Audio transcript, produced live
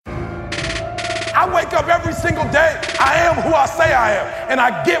I wake up every single day. I am who I say I am. And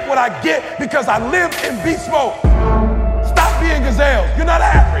I get what I get because I live in beast mode. Stop being gazelles. You're not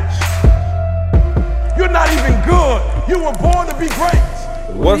average. You're not even good. You were born to be great.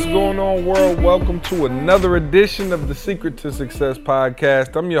 What's going on, world? Welcome to another edition of the Secret to Success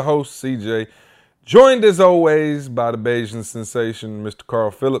podcast. I'm your host, CJ, joined as always by the Bayesian sensation, Mr. Carl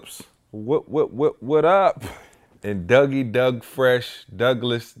Phillips. What up? And Dougie Doug Fresh,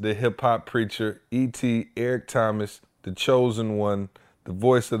 Douglas, the hip-hop preacher, E.T. Eric Thomas, the chosen one, the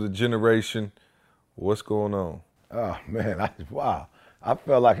voice of the generation. What's going on? Oh, man, wow. I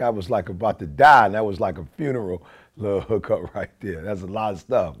felt like I was like about to die, and that was like a funeral little hookup right there. That's a lot of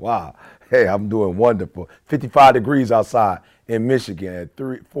stuff. Wow. Hey, I'm doing wonderful. 55 degrees outside in Michigan at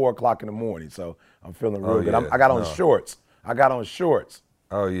 4 o'clock in the morning, so I'm feeling real good. I got on shorts.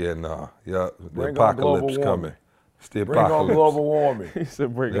 Oh, yeah, no. Yeah, the Bring apocalypse coming. It's the Bring on global warming. He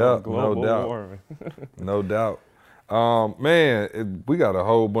said bring on global warming. No doubt. Man, we got a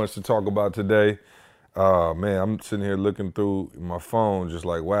whole bunch to talk about today. Man, I'm sitting here looking through my phone just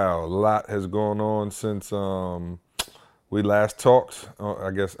like, wow, a lot has gone on since we last talked. I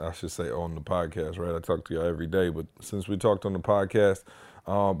guess I should say on the podcast, right? I talk to y'all every day, but since we talked on the podcast,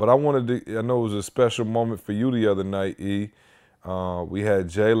 but I know it was a special moment for you the other night, E. We had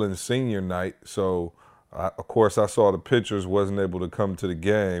Jalen senior night, so of course I saw the pictures, wasn't able to come to the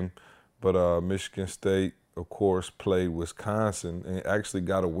game, but Michigan State, of course, played Wisconsin and actually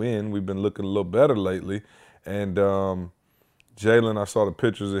got a win. We've been looking a little better lately. And Jalen, I saw the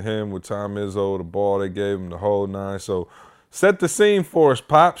pictures of him with Tom Izzo, the ball they gave him, the whole nine. So set the scene for us,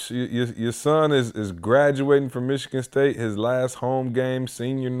 Pops. Your son is graduating from Michigan State, his last home game,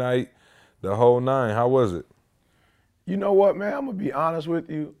 senior night, the whole nine. How was it? You know what, man? I'm going to be honest with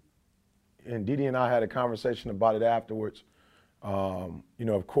you. And Didi and I had a conversation about it afterwards.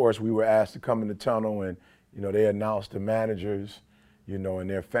 Of course, we were asked to come in the tunnel and, they announced the managers, and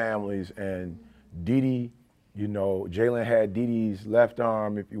their families. And Didi, Jalen had Didi's left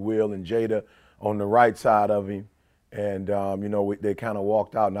arm, if you will, and Jada on the right side of him. And, they kind of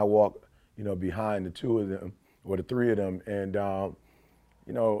walked out, and I walked, behind the two of them, or the three of them. And,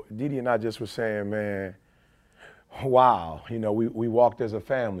 Didi and I just were saying, man, wow, we walked as a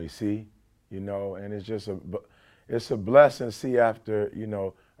family, see, and it's just it's a blessing, see, after,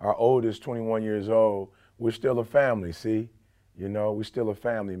 our oldest 21 years old, we're still a family, see? We're still a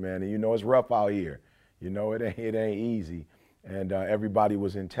family, man. And, it's rough out here. It ain't easy. And everybody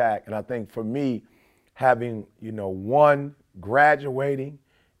was intact. And I think for me, having, one graduating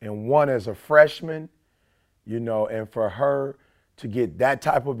and one as a freshman, and for her to get that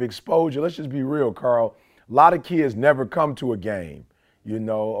type of exposure, let's just be real, Carl. A lot of kids never come to a game,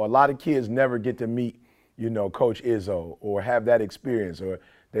 or a lot of kids never get to meet, Coach Izzo or have that experience, or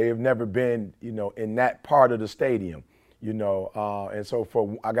they have never been, in that part of the stadium, and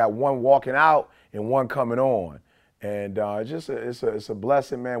so I got one walking out and one coming on, and it's a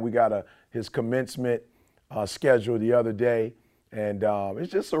blessing, man. We got his commencement scheduled the other day, and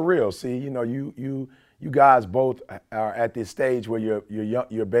it's just surreal. See, you guys both are at this stage where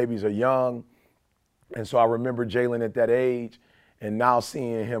your babies are young, and so I remember Jalen at that age, and now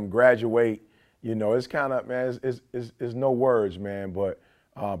seeing him graduate. It's kind of, man, it's no words, man, but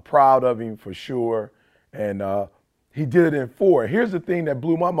proud of him for sure. And he did it in 4. Here's the thing that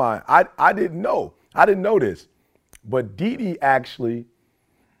blew my mind. I didn't know this, but Didi actually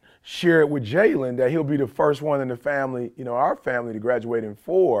shared with Jalen that he'll be the first one in the family, our family, to graduate in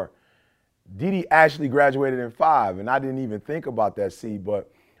 4. Didi actually graduated in 5, and I didn't even think about that, see,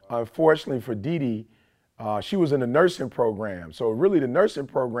 but unfortunately for Didi, she was in the nursing program. So really the nursing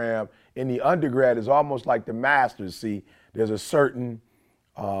program in the undergrad is almost like the master's. See, there's a certain,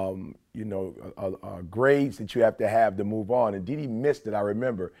 grades that you have to move on. And Didi missed it, I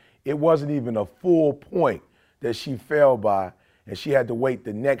remember. It wasn't even a full point that she fell by, and she had to wait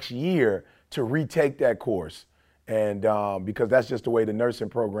the next year to retake that course. And because that's just the way the nursing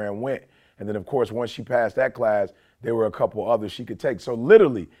program went. And then, of course, once she passed that class, there were a couple others she could take. So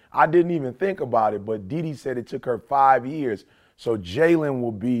literally, I didn't even think about it, but Didi said it took her 5 years. So Jalen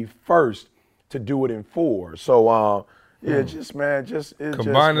will be first to do it in 4. So,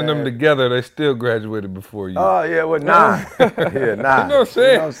 combining them together, they still graduated before you. Oh, yeah, well, 9. Yeah, 9. You know what I'm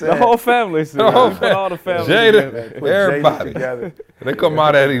saying? The whole family. Put all the family Jada, together. everybody. Together. They come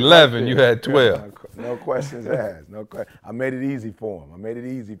out at 11, you had 12. No questions asked. I made it easy for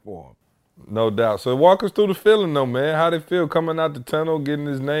him. No doubt. So walk us through the feeling, though, man. How'd it feel coming out the tunnel, getting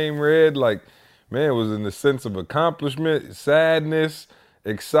his name read? Like, man, was in the sense of accomplishment, sadness,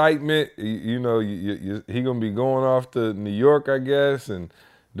 excitement. He gonna be going off to New York, I guess, and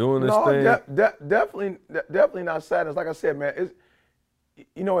doing this thing? Definitely not sadness. Like I said, man,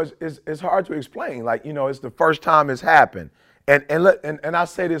 it's hard to explain. Like, it's the first time it's happened. And I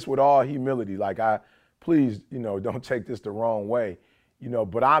say this with all humility. Like, please, don't take this the wrong way.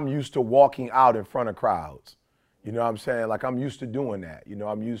 But I'm used to walking out in front of crowds. You know what I'm saying? Like, I'm used to doing that.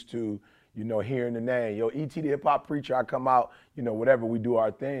 I'm used to, hearing the name. E.T. the Hip Hop Preacher, I come out, whatever, we do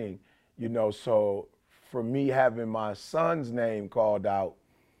our thing. So for me having my son's name called out,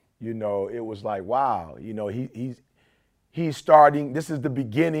 it was like, wow, he's starting, this is the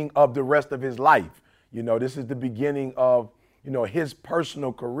beginning of the rest of his life. This is the beginning of, his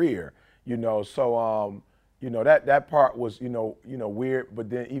personal career, so, that part was, weird. But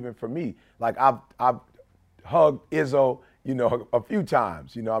then even for me, like I've hugged Izzo, a few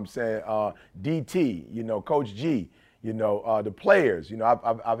times, I'm saying, DT, Coach G, the players,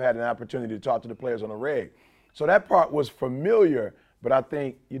 I've had an opportunity to talk to the players on the reg. So that part was familiar, but I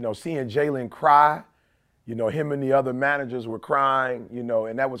think, seeing Jalen cry, him and the other managers were crying,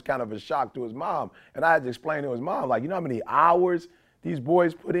 and that was kind of a shock to his mom. And I had to explain to his mom, like, how many hours these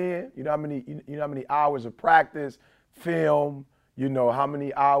boys put in? How many hours of practice, film, how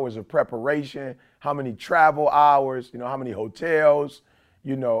many hours of preparation, how many travel hours, how many hotels,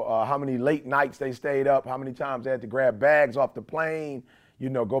 how many late nights they stayed up, how many times they had to grab bags off the plane,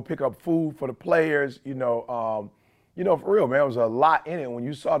 go pick up food for the players, for real, man, it was a lot in it. When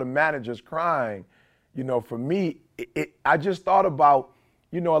you saw the managers crying, for me, I just thought about,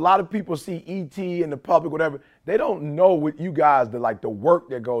 a lot of people see E.T. in the public, whatever. They don't know what you guys, the work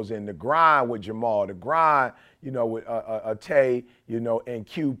that goes in, the grind with Jamal, the grind, with Tay, and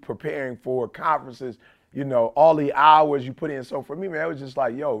Q preparing for conferences, all the hours you put in. So for me, man, it was just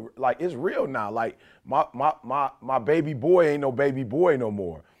like, yo, like, it's real now. Like, my baby boy ain't no baby boy no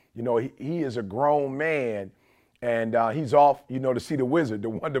more. He is a grown man. And he's off, to see the wizard, the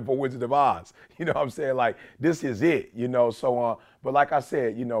wonderful Wizard of Oz. You know what I'm saying? Like, this is it, So, but like I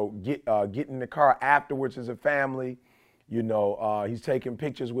said, get in the car afterwards as a family. He's taking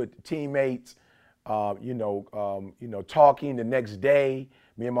pictures with teammates, talking the next day.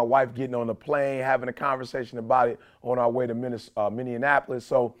 Me and my wife getting on the plane, having a conversation about it on our way to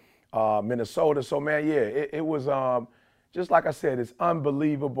Minneapolis, Minnesota. So, man, yeah, it was just like I said, it's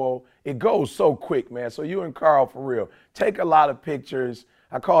unbelievable. It goes so quick, man. So you and Carl, for real, take a lot of pictures.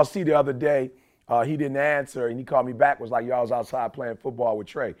 I called C the other day. He didn't answer, and he called me back, was like, yo, I was outside playing football with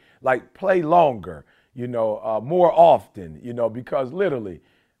Trey. Like, play longer, more often, because literally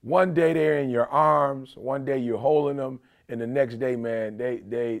one day they're in your arms, one day you're holding them, and the next day, man,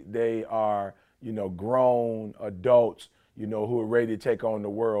 they are, grown adults, who are ready to take on the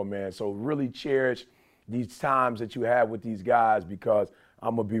world, man. So really cherish these times that you have with these guys, because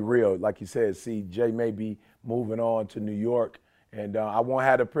I'm going to be real. Like you said, see, Jay may be moving on to New York, and I won't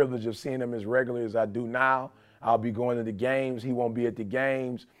have the privilege of seeing him as regularly as I do now. I'll be going to the games. He won't be at the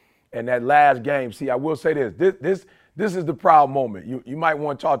games. And that last game, see, I will say this is the proud moment. You might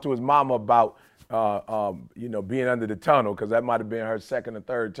want to talk to his mama about, being under the tunnel, because that might have been her second or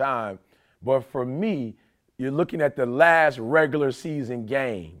third time. But for me, you're looking at the last regular season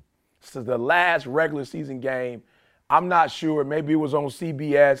game. This is the last regular season game. I'm not sure. Maybe it was on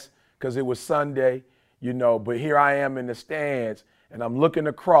CBS because it was Sunday, but here I am in the stands, and I'm looking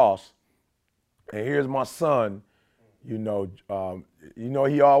across, and here's my son.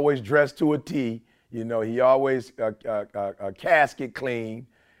 He always dressed to a T. He always a casket clean,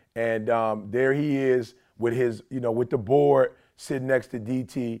 and there he is with his, with the board, sitting next to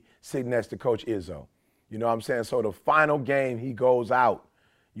DT, sitting next to Coach Izzo. You know what I'm saying? So the final game, he goes out,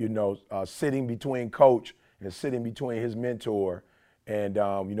 sitting between Coach and sitting between his mentor. And,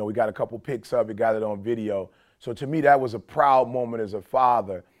 we got a couple pics of it, got it on video. So to me, that was a proud moment as a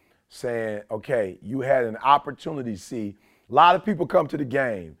father, saying, okay, you had an opportunity. See, a lot of people come to the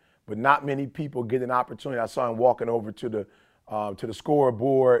game, but not many people get an opportunity. I saw him walking over to the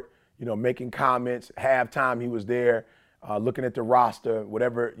scoreboard, making comments. Halftime, he was there, looking at the roster,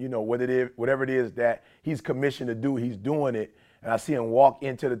 whatever it is that he's commissioned to do, he's doing it. And I see him walk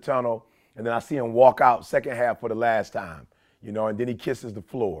into the tunnel, and then I see him walk out second half for the last time, and then he kisses the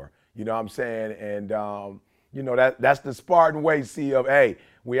floor. You know what I'm saying? And, that's the Spartan way, see, of, hey,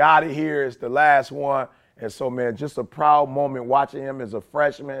 we out of here. It's the last one. And so, man, just a proud moment watching him as a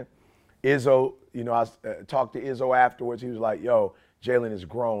freshman. Izzo, I talked to Izzo afterwards. He was like, yo, Jalen has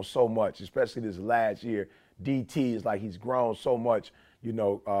grown so much, especially this last year. DT is like, he's grown so much.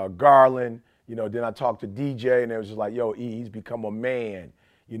 Garland, then I talked to DJ, and it was just like, yo, he's become a man,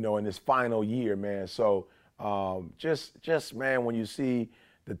 in this final year, man. So just man, when you see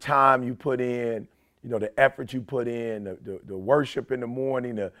the time you put in, you know, the effort you put in, the worship in the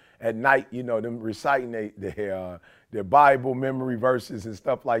morning, at night, you know, them reciting their Bible memory verses and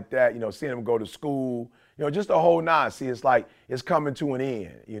stuff like that, you know, seeing them go to school, you know, just the whole nine. See, it's like it's coming to an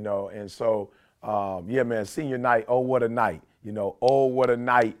end, you know, and so, yeah, man, senior night, oh, what a night, you know, oh, what a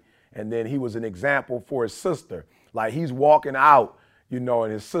night. And then he was an example for his sister. Like he's walking out, you know,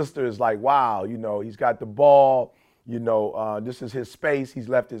 and his sister is like, wow, you know, he's got the ball. You know, this is his space. He's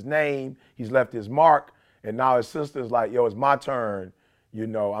left his name. He's left his mark. And now his sister's like, yo, it's my turn. You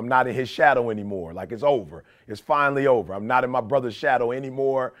know, I'm not in his shadow anymore. Like, it's over. It's finally over. I'm not in my brother's shadow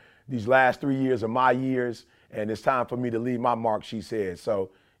anymore. These last 3 years are my years, and it's time for me to leave my mark, she said. So,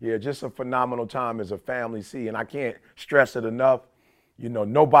 yeah, just a phenomenal time as a family. See, and I can't stress it enough. You know,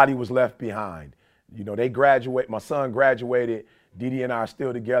 nobody was left behind. You know, my son graduated. Didi and I are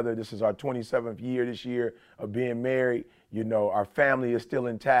still together. This is our 27th year this year of being married. You know, our family is still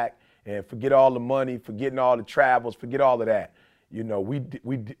intact. And forget all the money, forgetting all the travels, forget all of that. You know, we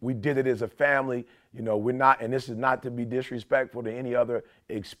did it as a family. You know, we're not, and this is not to be disrespectful to any other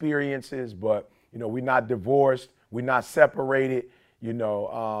experiences, but, you know, we're not divorced. We're not separated. We're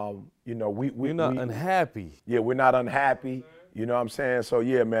not unhappy. Yeah, we're not unhappy. You know what I'm saying? So,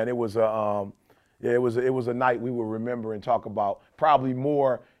 yeah, man, it was it was a night we will remember and talk about probably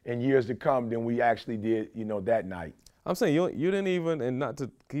more in years to come than we actually did, you know, that night. I'm saying you didn't even, and not to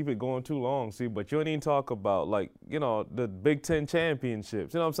keep it going too long, see, but you didn't even talk about, like, you know, the Big Ten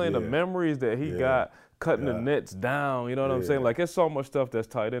championships. You know what I'm saying? Yeah. The memories that he got cutting the nets down. You know what I'm saying? Like, there's so much stuff that's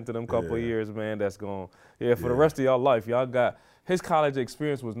tied into them couple of years, man, that's going, for the rest of y'all life, y'all got, his college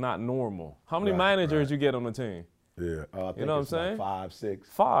experience was not normal. How many managers you get on the team? Yeah, I think you know what I'm saying? 5, 6.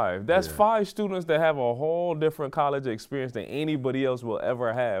 5. That's 5 students that have a whole different college experience than anybody else will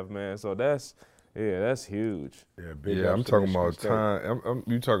ever have, man. So that's huge. Yeah, I'm talking about time.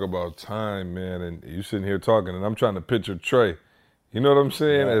 You talk about time, man, and you sitting here talking, and I'm trying to picture Trey. You know what I'm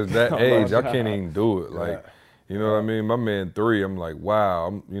saying? At that age, I can't even do it. Like, you know what I mean? My man 3, I'm like,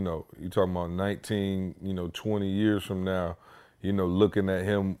 wow. You know, you talking about 19, 20 years from now. You know, looking at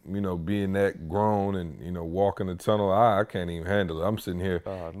him, you know, being that grown and, you know, walking the tunnel, I can't even handle it. I'm sitting here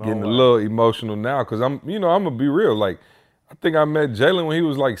getting a little emotional now because I'm going to be real. Like, I think I met Jalen when he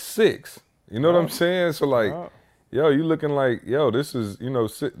was like 6. You know what I'm saying? So, like, yo, you looking like, yo, this is,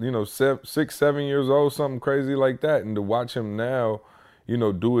 6, 7 years old, something crazy like that. And to watch him now, you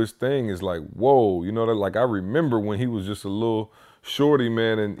know, do his thing is like, whoa. You know, like, I remember when he was just a little shorty,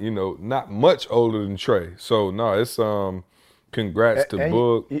 man, and, you know, not much older than Trey. So, no, it's, congrats to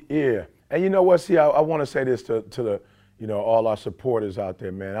Book. Yeah. And you know what? See, I want to say this to the, you know, all our supporters out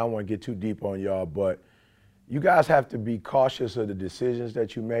there, man. I don't want to get too deep on y'all, but you guys have to be cautious of the decisions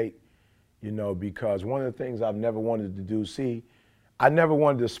that you make, you know, because one of the things I've never wanted to do, I never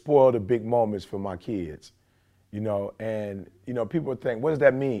wanted to spoil the big moments for my kids, you know, and, you know, people think, what does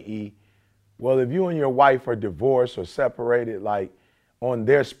that mean, E? Well, if you and your wife are divorced or separated, like on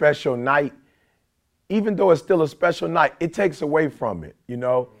their special night, even though it's still a special night, it takes away from it, you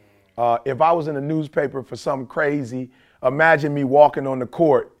know? If I was in a newspaper for something crazy, imagine me walking on the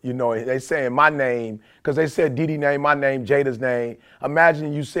court, you know, they saying my name, because they said Didi name, my name, Jada's name.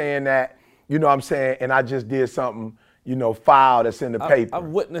 Imagine you saying that, you know what I'm saying, and I just did something, you know, foul that's in the paper. I've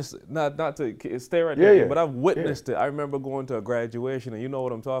witnessed it, not to stare at that, but I've witnessed it. I remember going to a graduation, and you know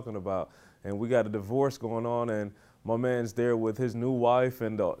what I'm talking about, and we got a divorce going on, and my man's there with his new wife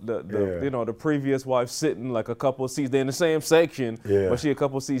and the previous wife sitting like a couple of seats. They're in the same section, but she a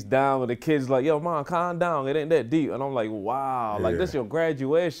couple of seats down, and the kid's like, yo, mom, calm down. It ain't that deep. And I'm like, wow, like this your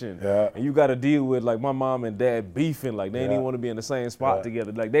graduation. And you got to deal with like my mom and dad beefing. Like they didn't even want to be in the same spot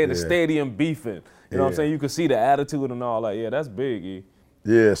together. Like they in the stadium beefing. You know what I'm saying? You can see the attitude and all that. Yeah, that's big, E.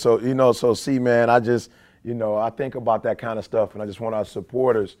 Yeah, so, you know, see, man, I just, you know, I think about that kind of stuff, and I just want our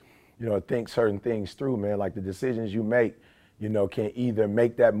supporters, you know, think certain things through, man. Like the decisions you make, you know, can either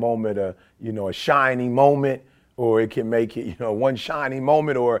make that moment a shining moment, or it can make it, you know, one shining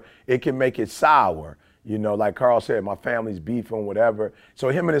moment, or it can make it sour. You know, like Carl said, my family's beefing, whatever. So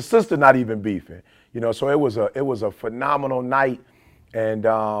him and his sister not even beefing. You know, so it was a phenomenal night. And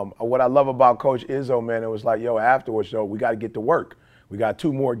what I love about Coach Izzo, man, it was like, yo, afterwards, though, we got to get to work. We got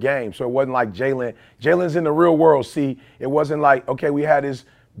 2 more games. So it wasn't like Jalen. Jalen's in the real world, see. It wasn't like, okay, we had this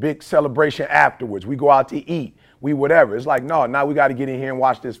big celebration afterwards. We go out to eat. We whatever. It's like, no, now we got to get in here and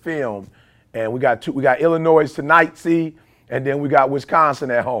watch this film. And we got Illinois tonight, see, and then we got Wisconsin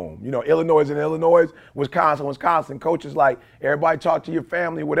at home. You know, Illinois and Illinois, Wisconsin. Coach is like, everybody talk to your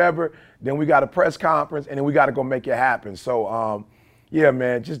family, whatever. Then we got a press conference, and then we got to go make it happen. So, yeah,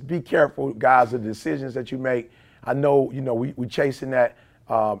 man, just be careful, guys, of the decisions that you make. I know, you know, we chasing that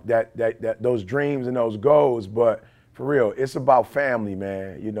those dreams and those goals. But for real, it's about family,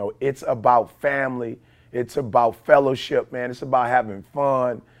 man. You know, it's about family. It's about fellowship, man. It's about having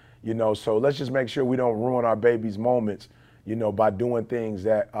fun, you know. So let's just make sure we don't ruin our babies' moments, you know, by doing things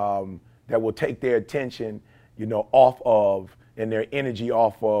that that will take their attention, you know, off of and their energy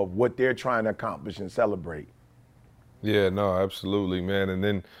off of what they're trying to accomplish and celebrate. Yeah, no, absolutely, man. And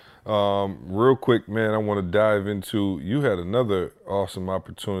then real quick, man, I want to dive into, you had another awesome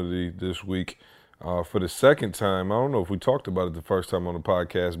opportunity this week for the second time. I don't know if we talked about it the first time on the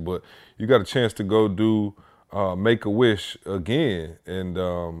podcast, but you got a chance to go do Make-A-Wish again. And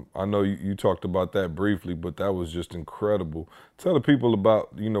I know you talked about that briefly, but that was just incredible. Tell the people about,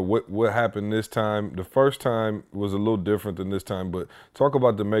 you know, what happened this time. The first time was a little different than this time, but talk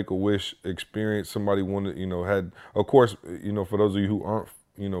about the Make-A-Wish experience. Somebody wanted, you know, had, of course, you know, for those of you who aren't,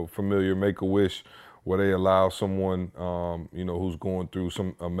 you know, familiar, Make-A-Wish, where they allow someone, you know, who's going through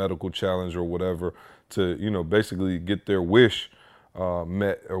a medical challenge or whatever to, you know, basically get their wish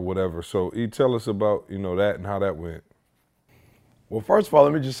met or whatever. So tell us about, you know, that and how that went. Well, first of all,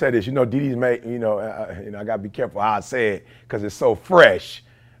 let me just say this. You know, Didi's made, you know, I got to be careful how I say it because it's so fresh.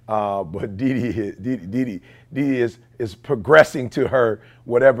 But Didi is progressing to her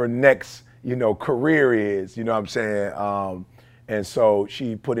whatever next, you know, career is, you know what I'm saying? And so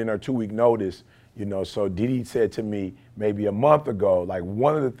she put in her 2-week notice, you know. So Didi said to me maybe a month ago, like,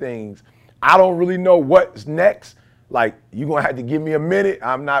 one of the things, I don't really know what's next. Like, you're going to have to give me a minute.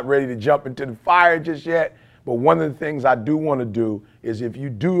 I'm not ready to jump into the fire just yet. But one of the things I do want to do is if you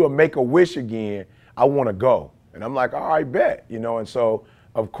do a Make-A-Wish again, I want to go. And I'm like, all right, bet, you know. And so,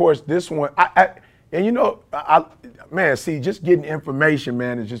 of course, this one, and you know, man, see, just getting information,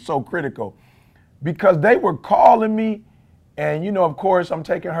 man, is just so critical. Because they were calling me, and, you know, of course, I'm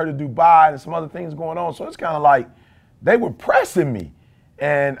taking her to Dubai and some other things going on. So it's kind of like they were pressing me.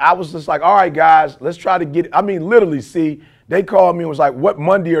 And I was just like, all right, guys, let's try to get it. I mean, literally, see, they called me and was like, what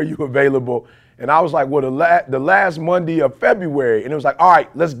Monday are you available? And I was like, well, the last Monday of February. And it was like, all right,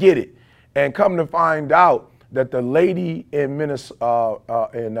 let's get it. And come to find out that the lady in Minnesota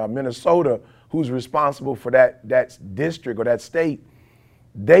who's responsible for that district or that state,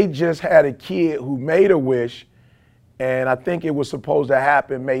 they just had a kid who made a wish. And I think it was supposed to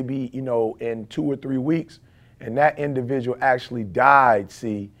happen maybe, you know, in 2 or 3 weeks. And that individual actually died,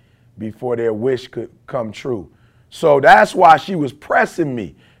 see, before their wish could come true. So that's why she was pressing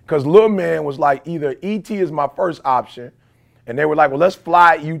me. Because Lil Man was like, either ET is my first option. And they were like, well, let's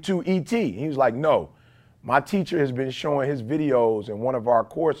fly you to ET. And he was like, no. My teacher has been showing his videos in one of our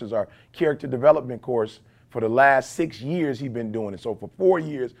courses, our character development course, for the last 6 years he's been doing it. So for 4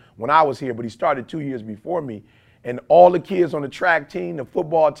 years when I was here, but he started 2 years before me. And all the kids on the track team, the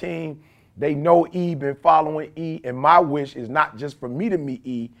football team, they know E, been following E. And my wish is not just for me to meet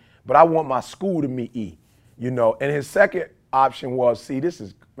E, but I want my school to meet E, you know. And his second option was, see, this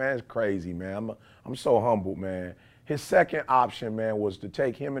is, man, it's crazy, man. I'm so humbled, man. His second option, man, was to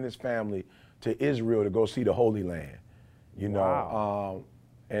take him and his family to Israel to go see the Holy Land, you know. Wow.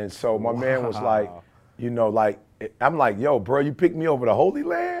 And so my man was like, you know, like, I'm like, yo, bro, you picked me over the Holy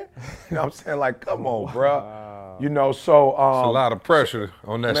Land? You know what I'm saying? Like, come on, bro. You know, so. It's a lot of pressure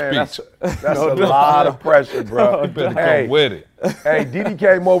on that man, speech. That's a lot of pressure, bro. You better come with it. Hey, Didi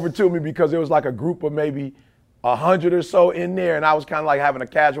came over to me because there was like a group of maybe 100 or so in there, and I was kind of like having a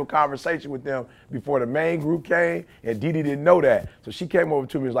casual conversation with them before the main group came, and Didi didn't know that. So she came over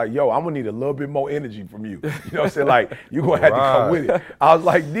to me and was like, yo, I'm going to need a little bit more energy from you. You know what I'm saying? Like, you're going to have to come with it. I was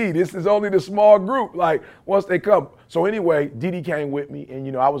like, Didi, this is only the small group. Like, once they come. So anyway, Didi came with me, and,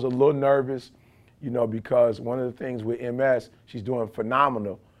 you know, I was a little nervous, you know, because one of the things with MS, she's doing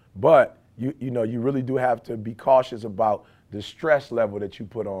phenomenal. But, you know, you really do have to be cautious about the stress level that you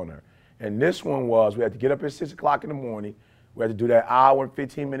put on her. And this one was, we had to get up at 6 o'clock in the morning. We had to do that hour and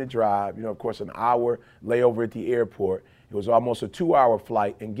 15-minute drive. You know, of course, an hour layover at the airport. It was almost a 2-hour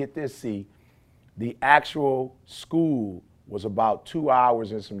flight. And get this, see, the actual school was about 2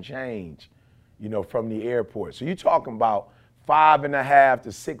 hours and some change, you know, from the airport. So you're talking about 5.5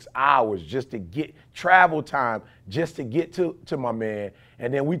 to 6 hours just to get travel time, just to get to my man.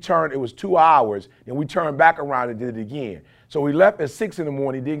 And then it was 2 hours, and we turned back around and did it again. So we left at 6 in the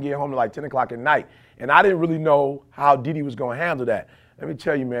morning, didn't get home till like 10 o'clock at night. And I didn't really know how Didi was gonna handle that. Let me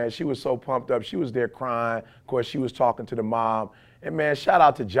tell you, man, she was so pumped up. She was there crying. Of course, she was talking to the mom. And man, shout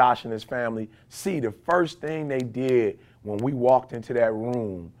out to Josh and his family. See, the first thing they did when we walked into that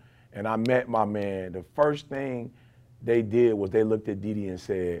room and I met my man, the first thing they did was they looked at Didi and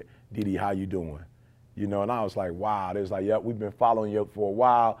said, Didi, how you doing? you know, and I was like, wow. They was like, yep, we've been following you for a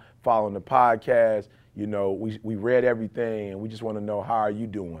while, following the podcast. You know, we read everything, and we just want to know, how are you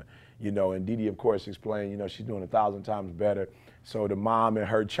doing? You know, and Didi, of course, explained, you know, she's doing 1,000 times better. So the mom and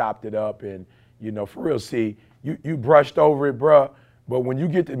her chopped it up, and, you know, for real, see, you brushed over it, bruh. But when you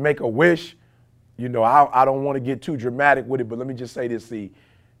get to make a wish, you know, I don't want to get too dramatic with it, but let me just say this, see.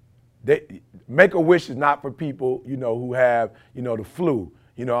 Make-A-Wish is not for people, you know, who have, you know, the flu,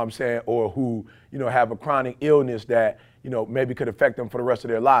 you know what I'm saying, or who, you know, have a chronic illness that, you know, maybe could affect them for the rest of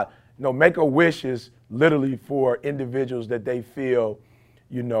their life. No, Make-A-Wish is literally for individuals that they feel,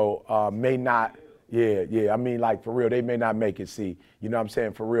 you know, may not, I mean, like, for real, they may not make it, see, you know what I'm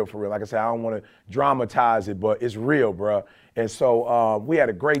saying, for real. Like I said, I don't want to dramatize it, but it's real, bro. And so we had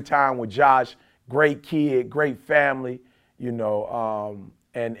a great time with Josh, great kid, great family, you know,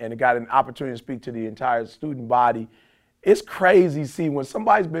 and got an opportunity to speak to the entire student body. It's crazy, see, when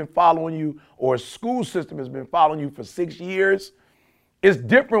somebody's been following you, or a school system has been following you for 6 years, it's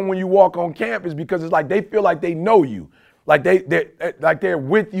different when you walk on campus, because it's like they feel like they know you, like they're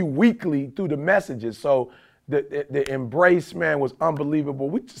with you weekly through the messages. So the embrace, man, was unbelievable.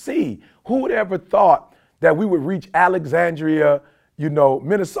 We see, who would ever thought that we would reach Alexandria, you know,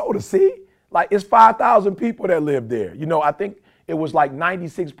 Minnesota? See, like, it's 5,000 people that live there. You know, I think it was like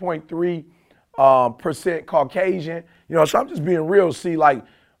 96.3% Caucasian. You know, so I'm just being real. See, like,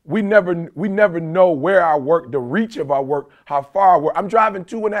 we never know where our work, the reach of our work, how far our work. I'm driving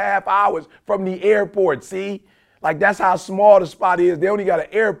 2.5 hours from the airport. See, like, that's how small the spot is. They only got an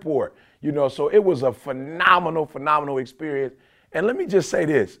airport. You know, so it was a phenomenal experience. And let me just say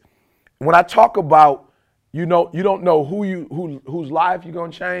this: when I talk about, you know, you don't know whose life you're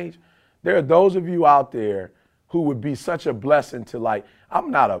gonna change. There are those of you out there who would be such a blessing to, like, I'm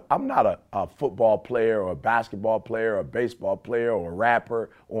not a football player or a basketball player or a baseball player or a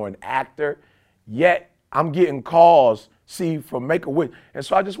rapper or an actor, yet I'm getting calls, see, from Make-A-Wish. And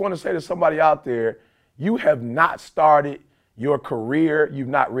so I just want to say to somebody out there, you have not started your career, you've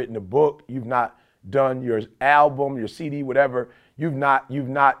not written a book, you've not done your album, your CD, whatever. You've not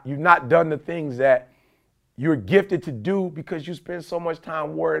done the things that you're gifted to do, because you spend so much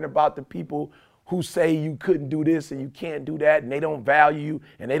time worrying about the people who say you couldn't do this and you can't do that, and they don't value you,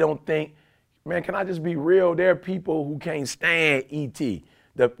 and they don't think. Man, can I just be real? There are people who can't stand E.T.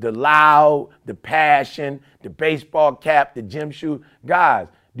 The loud, the passion, the baseball cap, the gym shoe. Guys,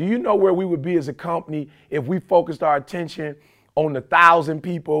 do you know where we would be as a company if we focused our attention on the 1,000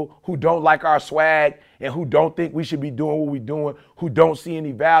 people who don't like our swag and who don't think we should be doing what we're doing, who don't see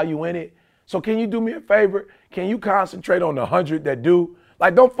any value in it? So can you do me a favor? Can you concentrate on the 100 that do?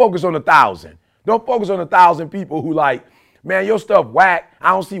 Like, don't focus on the 1,000. Don't focus on the 1,000 people who, like, man, your stuff whack. I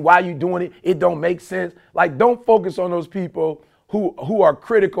don't see why you doing it. It don't make sense. Like, don't focus on those people who are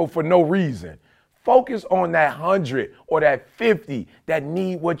critical for no reason. Focus on that 100 or that 50 that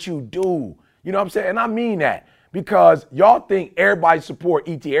need what you do. You know what I'm saying? And I mean that, because y'all think everybody support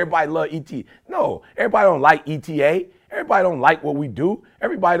ET. Everybody love ET. No, everybody don't like ETA. Everybody don't like what we do.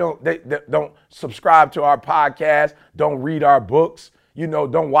 Everybody don't subscribe to our podcast, don't read our books, you know,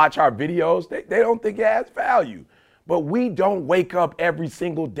 don't watch our videos. They don't think it has value. But we don't wake up every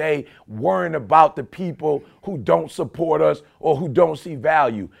single day worrying about the people who don't support us or who don't see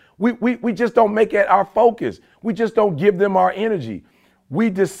value. We just don't make it our focus. We just don't give them our energy. We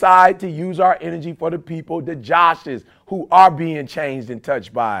decide to use our energy for the people, the Joshes, who are being changed and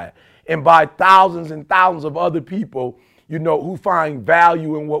touched by it, and by thousands and thousands of other people, you know, who find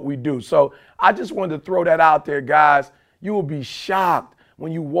value in what we do. So I just wanted to throw that out there, guys. You will be shocked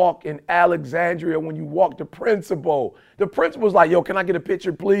when you walk in Alexandria, when you walk the principal. The principal's like, yo, can I get a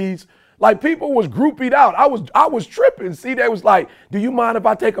picture, please? Like, people was groupied out. I was tripping. See, they was like, do you mind if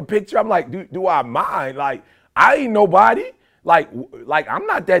I take a picture? I'm like, do I mind? Like, I ain't nobody. Like I'm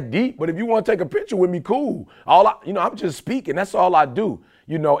not that deep, but if you want to take a picture with me, cool. I'm just speaking. That's all I do,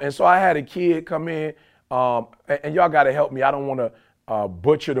 you know. And so I had a kid come in, and y'all got to help me. I don't want to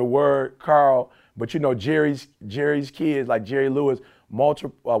butcher the word, Carl, but you know, Jerry's kids, like Jerry Lewis,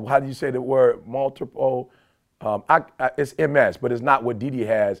 multiple. How do you say the word? Multiple. It's MS, but it's not what Didi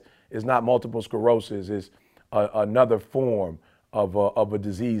has. It's not multiple sclerosis. It's another form of a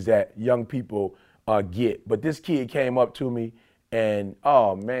disease that young people get. But this kid came up to me and,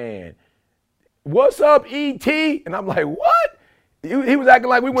 oh man, what's up, E.T.? And I'm like, what? He was acting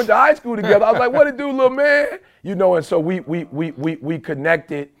like we went to high school together. I was like, what it do, little man? You know, and so we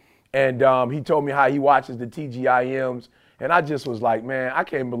connected, and he told me how he watches the TGIMs. And I just was like, man, I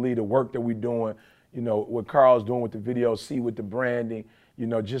can't believe the work that we're doing, you know, what Carl's doing with the video, C with the branding, you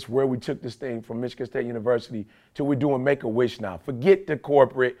know, just where we took this thing from Michigan State University to we're doing Make-A-Wish now. Forget the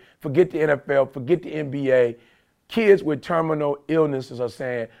corporate, forget the NFL, forget the NBA. Kids with terminal illnesses are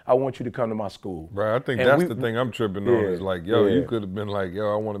saying, I want you to come to my school. Right, I think that's the thing I'm tripping on is like, yo, yeah. you could have been like,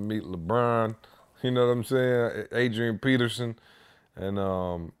 yo, I want to meet LeBron, you know what I'm saying, Adrian Peterson, and,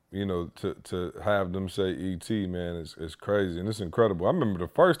 you know, to have them say E.T., man, it's crazy, and it's incredible. I remember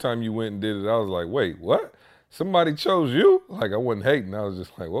the first time you went and did it, I was like, wait, what? Somebody chose you? Like, I wasn't hating. I was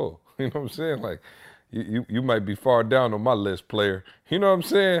just like, whoa, you know what I'm saying? Like, you might be far down on my list, player. You know what I'm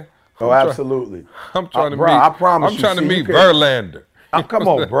saying? Absolutely. I'm trying to bro, meet. I promise I'm trying to meet you Verlander. Come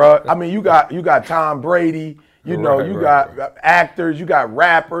on, bro. I mean, you got Tom Brady. You know, you got actors. You got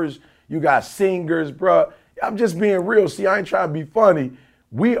rappers. You got singers, bro. I'm just being real. See, I ain't trying to be funny.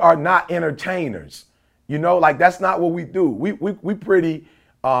 We are not entertainers. You know, like that's not what we do. We pretty,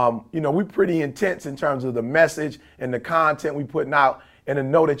 you know, we pretty intense in terms of the message and the content we putting out. And to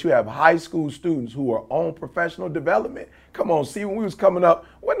know that you have high school students who are on professional development. Come on, see, when we was coming up,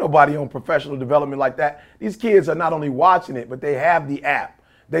 wasn't nobody on professional development like that. These kids are not only watching it, but they have the app.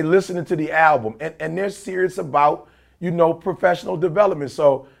 They listening to the album, and they're serious about, you know, professional development.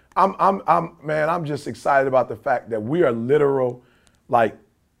 So I'm just excited about the fact that we are literal, like,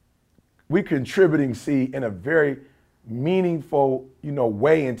 we contributing, see, in a very meaningful, you know,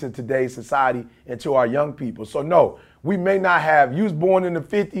 way into today's society and to our young people. So no, we may not have, you was born in the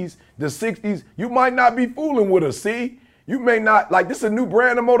 50s, the 60s, you might not be fooling with us, see? You may not, like, this is a new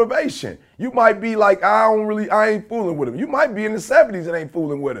brand of motivation. You might be like, I ain't fooling with them. You might be in the 70s and ain't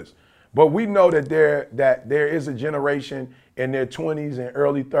fooling with us. But we know that there is a generation in their 20s and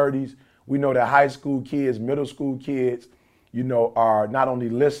early 30s. We know that high school kids, middle school kids, you know, are not only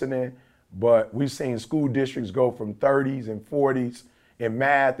listening, but we've seen school districts go from 30s and 40s in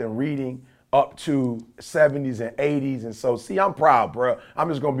math and reading up to 70s and 80s. And so, see, I'm proud, bro. I'm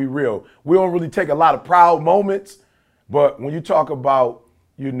just going to be real. We don't really take a lot of proud moments, but when you talk about,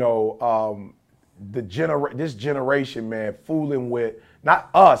 you know, this generation, man, fooling with, not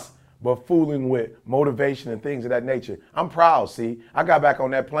us, but fooling with motivation and things of that nature. I'm proud, see. I got back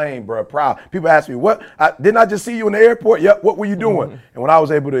on that plane, bro, proud. People ask me, didn't I just see you in the airport? Yep, what were you doing? Mm-hmm. And when I was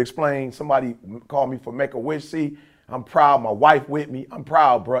able to explain, somebody called me for Make-A-Wish, see, I'm proud. My wife with me. I'm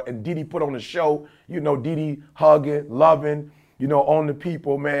proud, bro. And Didi put on the show, you know, Didi hugging, loving, you know, on the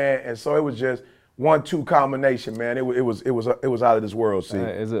people, man. And so it was just 1-2 combination, man. It was out of this world, see.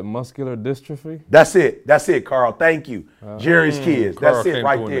 Is it muscular dystrophy? That's it, Carl. Thank you. Jerry's kids. Carl That's it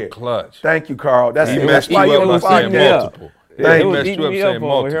right there. The clutch. Thank you, Carl. That's it. That's why you don't find multiple. He was eating me up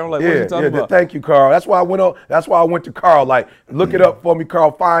over here. I'm like, what are you talking about? Thank you, Carl. That's why I went to Carl. Like, look it up for me,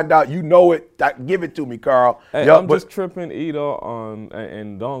 Carl. Find out. You know it. Give it to me, Carl. Hey, I'm just tripping, Ito, on,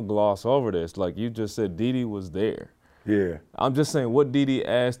 and don't gloss over this. Like you just said, Didi was there. Yeah. I'm just saying what Didi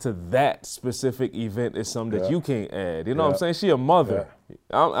adds to that specific event is something that you can't add. You know what I'm saying? She a mother.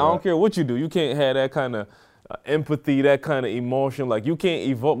 I don't care what you do. You can't have that kind of empathy, that kind of emotion. Like, you can't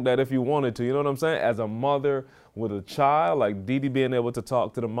evoke that if you wanted to. You know what I'm saying? As a mother with a child, like Didi being able to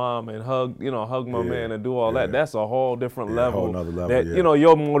talk to the mom and hug my man and do all that, that's a whole different level. Whole nother level. That, you know,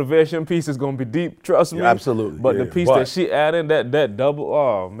 your motivation piece is going to be deep, trust me. Absolutely. But the piece that she added, that double,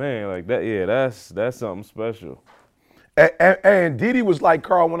 oh, man, like that, that's something special. And Didi was like,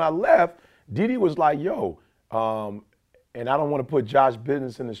 Carl, when I left, Didi was like, yo, and I don't want to put Josh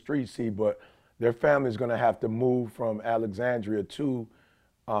business in the street, see, but their family's going to have to move from Alexandria to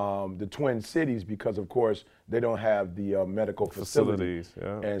the Twin Cities because, of course, they don't have the medical facilities.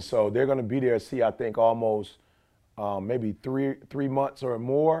 And so they're going to be there, see, I think almost maybe three months or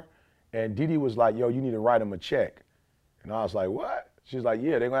more. And Didi was like, yo, you need to write them a check. And I was like, what? She's like,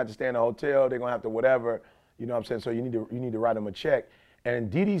 yeah, they're going to have to stay in a hotel. They're going to have to whatever. You know what I'm saying? So you need to write them a check. And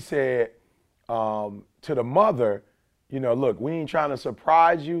Didi said to the mother, you know, look, we ain't trying to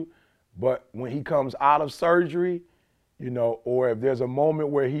surprise you, but when he comes out of surgery, you know, or if there's a moment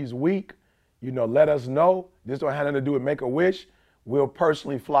where he's weak, you know, let us know. This don't have nothing to do with Make-A-Wish. We'll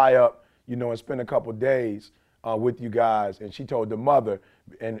personally fly up, you know, and spend a couple days with you guys. And she told the mother,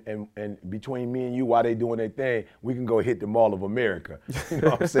 and between me and you, while they doing their thing, we can go hit the Mall of America. You know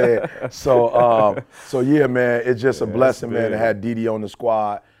what I'm saying? So yeah, man, it's just a blessing, man, to have Didi on the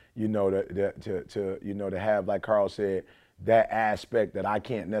squad. You know, to have, like Carl said, that aspect that I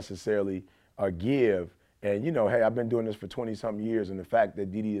can't necessarily give. And, you know, hey, I've been doing this for 20-something years, and the fact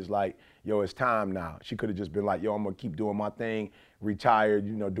that Didi is like, yo, it's time now. She could have just been like, yo, I'm going to keep doing my thing, retired,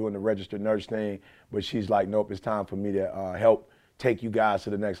 you know, doing the registered nurse thing. But she's like, nope, it's time for me to help take you guys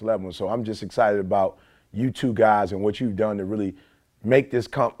to the next level. So I'm just excited about you two guys and what you've done to really make this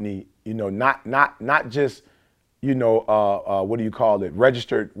company, you know, not just you know, what do you call it,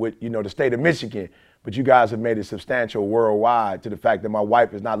 registered with, you know, the state of Michigan, but you guys have made it substantial worldwide to the fact that my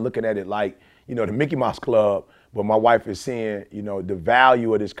wife is not looking at it like, you know, the Mickey Mouse Club, but my wife is seeing, you know, the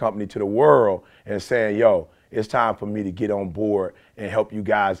value of this company to the world and saying, yo, it's time for me to get on board and help you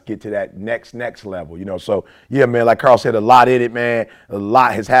guys get to that next level, you know. So, yeah, man, like Carl said, a lot in it, man. A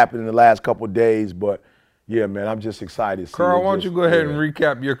lot has happened in the last couple of days, but yeah, man, I'm just excited. Carl, why don't you go ahead and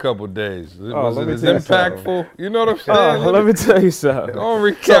recap your couple of days? Was it as impactful? You know what I'm saying? Let me tell you something. Go on,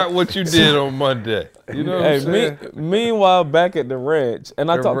 recap what you did on Monday. You know what I'm saying? Meanwhile, back at the ranch,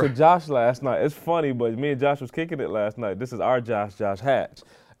 and I talked to Josh last night. It's funny, but me and Josh was kicking it last night. This is our Josh Hatch.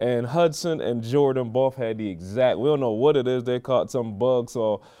 And Hudson and Jordan both had the exact, we don't know what it is, they caught some bug.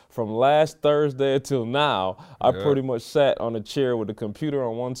 So from last Thursday till now, I pretty much sat on a chair with the computer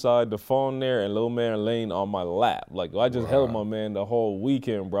on one side, the phone there, and little man laying on my lap. Like, I just held my man the whole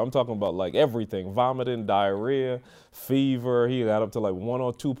weekend, bro. I'm talking about like everything, vomiting, diarrhea, fever. He got up to like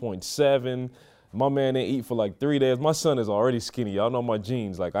 102.7. My man didn't eat for like 3 days. My son is already skinny. Y'all know my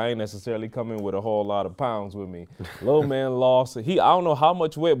genes. Like, I ain't necessarily coming with a whole lot of pounds with me. Lil man lost. I don't know how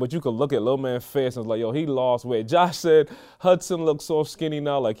much weight, but you could look at Lil man's face and it's like, yo, he lost weight. Josh said Hudson looks so skinny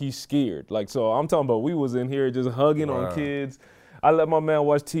now, like he's scared. Like, so I'm talking about we was in here just hugging on kids. I let my man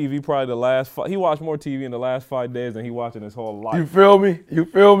watch TV probably he watched more TV in the last 5 days than he watched in his whole life. You feel me? You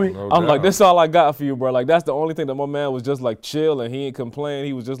feel me? No I'm doubt. like, this is all I got for you, bro. Like, that's the only thing that my man was just like chill and he ain't complain.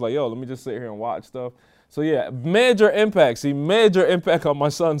 He was just like, yo, let me just sit here and watch stuff. So yeah, major impact. See, major impact on my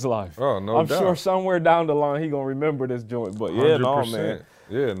son's life. Oh, no I'm doubt. sure somewhere down the line he gonna remember this joint. But yeah, 100%. no, man.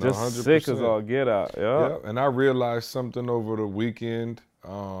 Yeah, no, Just 100%. sick as all get out. Yeah. And I realized something over the weekend.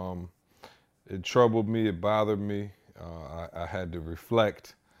 It troubled me. It bothered me. I had to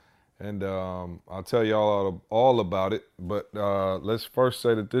reflect. And I'll tell y'all all about it. But let's first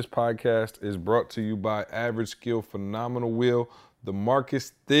say that this podcast is brought to you by Average Skill Phenomenal Wheel, the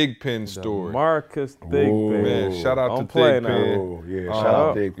Marcus Thigpen story. Marcus Thigpen. Man, shout out to Thigpen. Oh, yeah, shout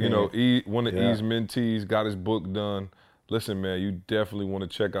out Thigpen. You know, one of E's mentees got his book done. Listen, man, you definitely want to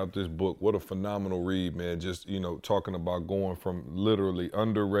check out this book. What a phenomenal read, man. Just, you know, talking about going from literally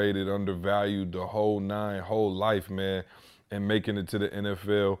underrated, undervalued, the whole life, man, and making it to the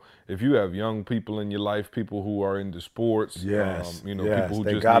NFL. If you have young people in your life, people who are into sports, you know, people who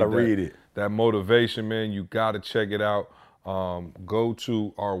they just gotta need read it. That motivation, man, you got to check it out. Go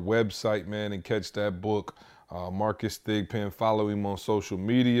to our website, man, and catch that book. Marcus Thigpen. Follow him on social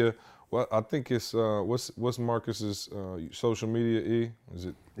media. Well, I think it's what's Marcus's social media? E, is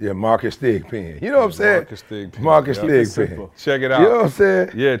it? Yeah, Marcus Thigpen. You know what I'm saying? Marcus Thigpen. Marcus Thigpen. Check it out. You know what I'm saying?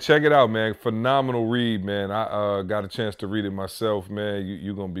 Yeah, check it out, man. Phenomenal read, man. I got a chance to read it myself, man.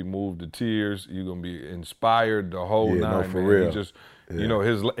 You're gonna be moved to tears. You're gonna be inspired. The whole nine, no, for man. real. He just, you know,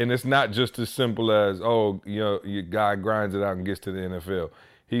 and it's not just as simple as, oh, you know, your guy grinds it out and gets to the NFL.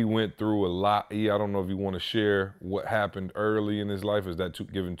 He went through a lot. I don't know if you want to share what happened early in his life. Is that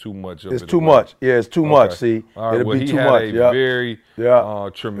giving too much of it? It's too much. Yeah, it's too much. See, all right. it'll be too had much. A very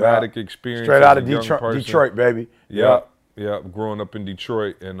traumatic experience. Straight out of as a young person. Detroit, baby. Yeah, growing up in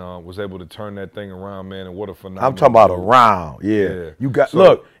Detroit and was able to turn that thing around, man, and what a phenomenal. I'm talking about around, yeah. You got,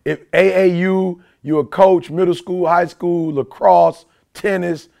 look, if AAU, you're a coach, middle school, high school, lacrosse,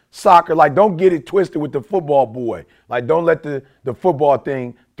 tennis, soccer, like don't get it twisted with the football boy. Like don't let the football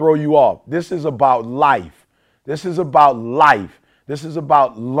thing throw you off. This is about life. This is about life. This is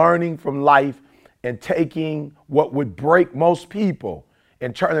about learning from life and taking what would break most people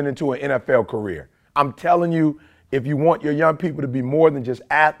and turning it into an NFL career. I'm telling you, if you want your young people to be more than just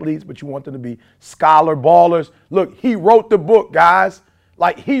athletes, but you want them to be scholar ballers, look, he wrote the book, guys.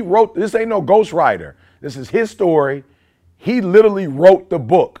 Like he wrote, this ain't no ghostwriter. This is his story. He literally wrote the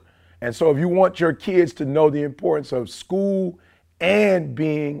book. And so if you want your kids to know the importance of school and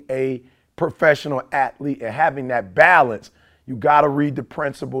being a professional athlete and having that balance, you gotta read the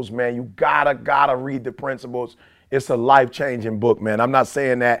principles, man. You gotta read the principles. It's a life-changing book, man. I'm not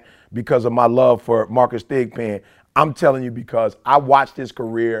saying that because of my love for Marcus Thigpen. I'm telling you because I watched his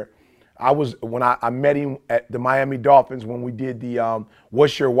career. When I met him at the Miami Dolphins when we did the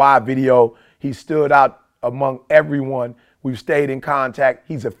What's Your Why video, he stood out among everyone. We've stayed in contact.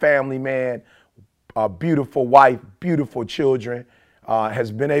 He's a family man, a beautiful wife, beautiful children,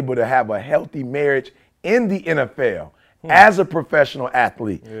 has been able to have a healthy marriage in the NFL as a professional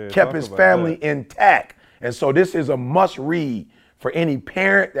athlete, kept his family intact. And so this is a must read for any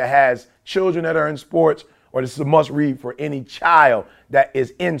parent that has children that are in sports, or this is a must read for any child that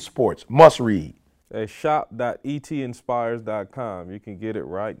is in sports. Must read. Hey, shop.etinspires.com. You can get it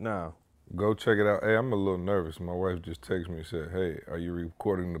right now. Go check it out. Hey, I'm a little nervous. My wife just texted me and said, hey, are you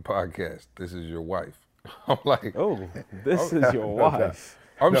recording the podcast? This is your wife. I'm like, oh, this is your wife.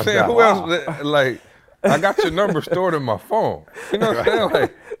 I'm saying, who else? Like, I got your number stored in my phone. You know what I'm saying?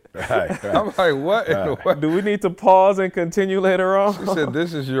 Like, Right. I'm like, what in the world? Do we need to pause and continue later on? She said,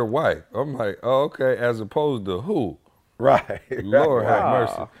 this is your wife. I'm like, oh, okay, as opposed to who? Right. Lord have Wow.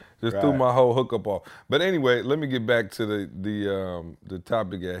 mercy. Just threw my whole hookup off. But anyway, let me get back to the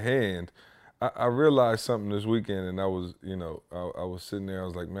topic at hand. I realized something this weekend, and I was, I was sitting there. I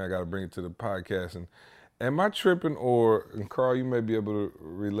was like, man, I got to bring it to the podcast. And am I tripping, and Carl, you may be able to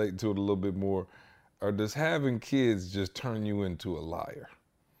relate to it a little bit more, or does having kids just turn you into a liar?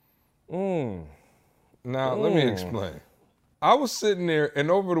 Now, let me explain. I was sitting there, and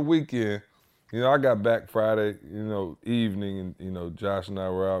over the weekend, I got back Friday, evening, and, Josh and I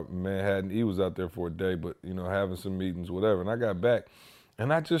were out in Manhattan. He was out there for a day, but, having some meetings, whatever. And I got back,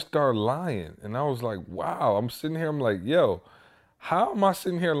 and I just started lying. And I was like, wow, I'm sitting here, I'm like, yo, how am I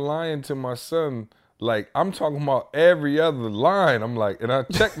sitting here lying to my son? Like, I'm talking about every other line. I'm like, and I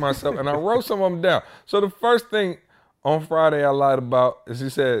checked myself, and I wrote some of them down. So the first thing on Friday I lied about is he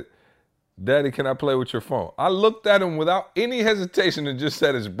said, Daddy, can I play with your phone? I looked at him without any hesitation and just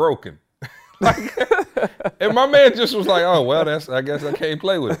said it's broken. And my man just was like, oh, well, I guess I can't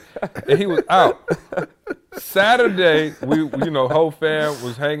play with it. And he was out. Saturday, we whole fam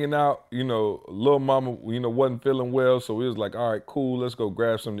was hanging out. Little mama, wasn't feeling well. So we was like, all right, cool, let's go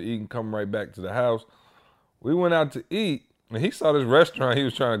grab something to eat and come right back to the house. We went out to eat, and he saw this restaurant he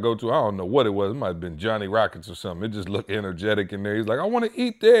was trying to go to. I don't know what it was. It might have been Johnny Rockets or something. It just looked energetic in there. He's like, I want to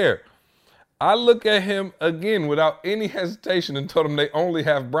eat there. I look at him again without any hesitation and told him they only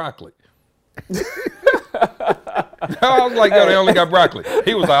have broccoli. I was like, yo, they only got broccoli.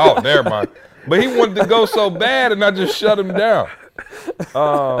 He was like, oh, never mind. But he wanted to go so bad, and I just shut him down.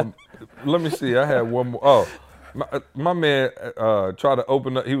 Let me see. I had one more. Oh, my man tried to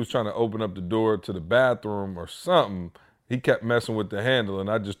open up. He was trying to open up the door to the bathroom or something. He kept messing with the handle, and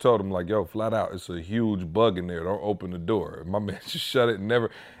I just told him, like, yo, flat out, it's a huge bug in there. Don't open the door. And my man just shut it and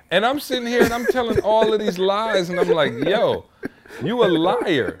never. And I'm sitting here, and I'm telling all of these lies, and I'm like, yo, you a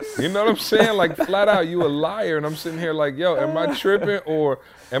liar. You know what I'm saying? Like, flat out, you a liar. And I'm sitting here like, yo, am I tripping, or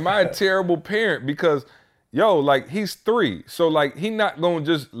am I a terrible parent? Because, yo, like, he's 3. So, like, he not going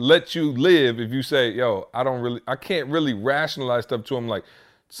to just let you live if you say, yo, I can't really rationalize stuff to him like,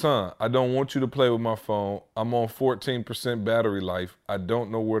 son, I don't want you to play with my phone. I'm on 14% battery life. I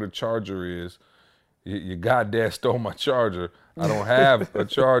don't know where the charger is. Your goddad stole my charger. I don't have a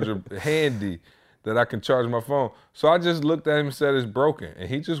charger handy that I can charge my phone. So I just looked at him and said it's broken. And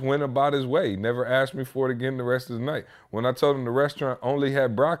he just went about his way. He never asked me for it again the rest of the night. When I told him the restaurant only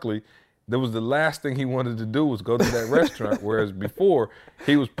had broccoli, that was the last thing he wanted to do was go to that restaurant. Whereas before,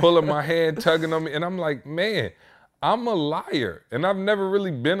 he was pulling my hand, tugging on me. And I'm like, man, I'm a liar. And I've never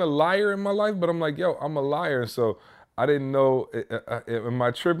really been a liar in my life, but I'm like, yo, I'm a liar. And so I didn't know, am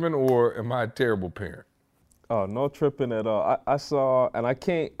I tripping or am I a terrible parent? Oh, no tripping at all. I saw, and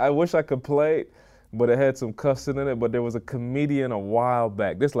I wish I could play it, but it had some cussing in it. But there was a comedian a while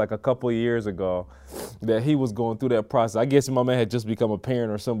back, this like a couple of years ago, that he was going through that process. I guess my man had just become a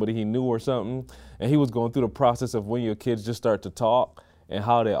parent or somebody he knew or something, and he was going through the process of when your kids just start to talk and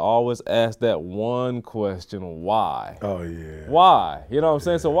how they always ask that one question, why? Oh, yeah. Why? You know what I'm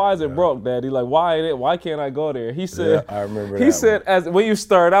saying? So why is it broke, Daddy? Like, why can't I go there? He said, I remember he that said, when you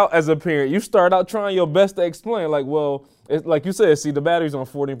start out as a parent, you start out trying your best to explain, like, well, it's like you said, see, the battery's on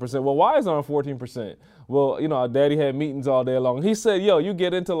 14%. Well, why is it on 14%? Well, Daddy had meetings all day long. He said, yo, you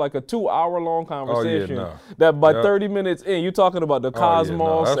get into like a 2-hour-long conversation that by 30 minutes in, you're talking about the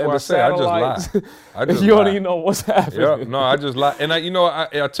cosmos and the satellites. I just you don't even know what's happening. Yep. No, I just lied. And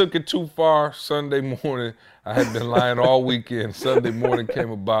I took it too far Sunday morning. I had been lying all weekend. Sunday morning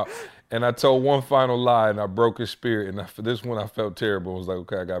came about, and I told one final lie, and I broke his spirit. And for this one, I felt terrible. I was like,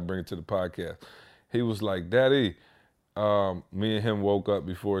 okay, I got to bring it to the podcast. He was like, Daddy, me and him woke up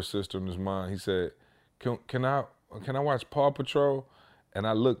before his sister and his mom. He said, can I watch Paw Patrol? And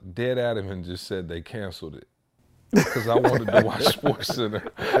I looked dead at him and just said they canceled it because I wanted to watch SportsCenter.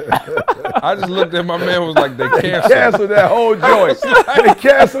 I just looked at my man and was like, they canceled that whole joint. They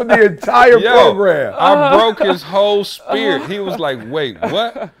canceled the entire program. I broke his whole spirit. He was like, wait,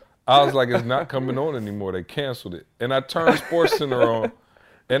 what? I was like, it's not coming on anymore. They canceled it. And I turned SportsCenter on,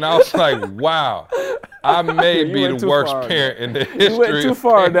 and I was like, wow. I may be the worst parent in the history. You went too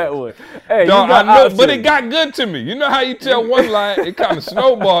far that way. Hey, I know, but it got good to me. You know how you tell one lie, it kind of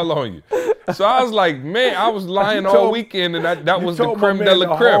snowball on you. So I was like, man, I was lying all weekend, and that was the creme de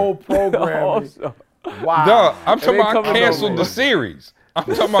la creme. The whole program. Wow. Dog, I'm talking about I canceled the series. I'm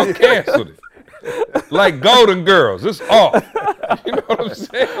talking about canceled it. like Golden Girls. It's off. You know what I'm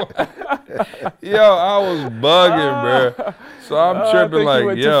saying? Yo, I was bugging, bro. So I'm tripping you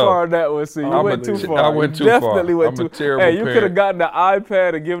went too far on that one. See, you went too far. I went too Definitely far. went I'm too. a terrible Hey, you parent. could have gotten the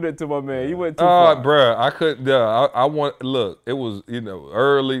iPad and given it to my man. You went too far. Bro, I couldn't. I want. Look, it was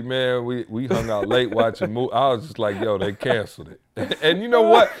early, man. We hung out late watching movies. I was just like, yo, they canceled it. And you know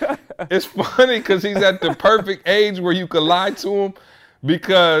what? It's funny because he's at the perfect age where you could lie to him.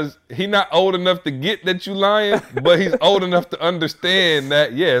 Because he not old enough to get that you lying, but he's old enough to understand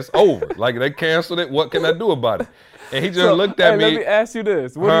that, yeah, it's over. Like, they canceled it. What can I do about it? And he just looked at me. Let me ask you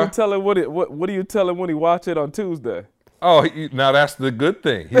this. What do you tell him what do you tell him when he watch it on Tuesday? Oh, now that's the good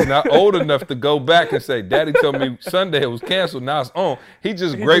thing. He's not old enough to go back and say, Daddy told me Sunday it was canceled, now it's on. He's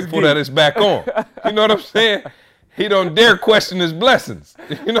just grateful that it's back on. You know what I'm saying? He don't dare question his blessings.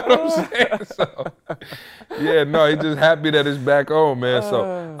 You know what I'm saying? So, yeah, no, he's just happy that it's back on, man.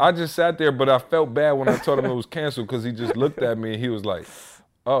 So I just sat there, but I felt bad when I told him it was canceled because he just looked at me and he was like,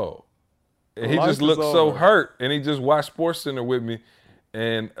 oh. And he just looked so hurt. And he just watched SportsCenter with me.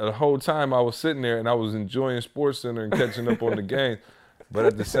 And the whole time I was sitting there and I was enjoying SportsCenter and catching up on the game. But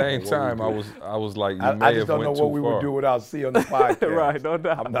at the same time, I was like, you may have went too far. I just don't know what we would do without C on the podcast. Right, no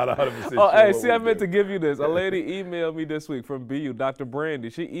doubt. I'm not 100% sure. Oh, hey, see, I meant to give you this. A lady emailed me this week from BU, Dr. Brandy.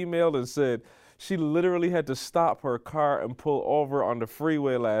 She emailed and said she literally had to stop her car and pull over on the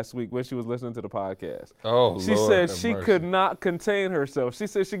freeway last week when she was listening to the podcast. Oh, she Lord, said she could not contain herself. She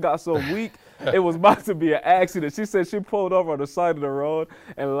said she got so weak, it was about to be an accident. She said she pulled over on the side of the road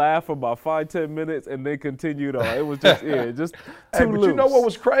and laughed for about 5-10 minutes and then continued on. It was just, just too loose. But you know what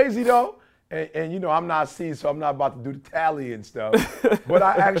was crazy, though? And you know, I'm not C, so I'm not about to do the tally and stuff. But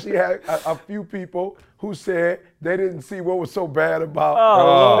I actually had a few people who said they didn't see what was so bad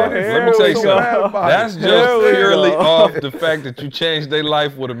about. Let me tell you something. That's just purely off the fact that you changed their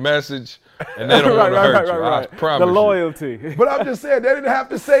life with a message and they don't want to hurt you. I promise the loyalty. You. But I'm just saying, they didn't have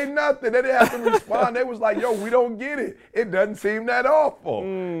to say nothing. They didn't have to respond. They was like, yo, we don't get it. It doesn't seem that awful.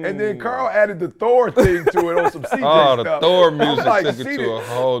 And then Carl added the Thor thing to it on some CJ stuff. Oh, the Thor music like, took it to a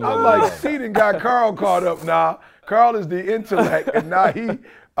whole nother I'm like, level. Seaton got Carl caught up now. Carl is the intellect, and now he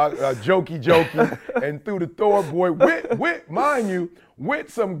jokey, and threw the Thor boy with, mind you,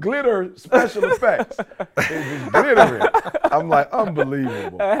 with some glitter special effects. It was glittering. I'm like,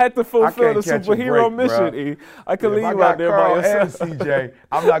 unbelievable. I had to fulfill the superhero mission, E. I could leave you out there by yourself. And CJ,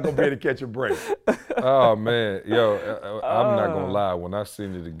 I'm not going to be able to catch a break. Oh, man. Yo, I'm not going to lie. When I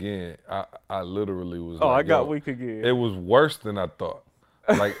seen it again, I literally was like, I got weak again. It was worse than I thought.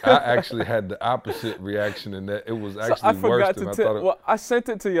 Like, I actually had the opposite reaction in that it was actually worse than I thought. Well, I sent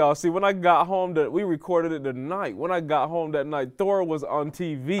it to y'all. See, when I got home, we recorded it tonight. When I got home that night, Thor was on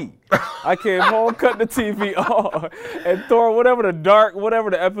TV. I came home, cut the TV on, and Thor, whatever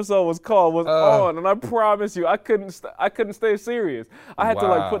the episode was called, was on. And I promise you, I couldn't stay serious. I had to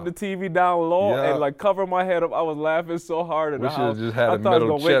like put the TV down low and like cover my head up. I was laughing so hard in the house. We should have just had a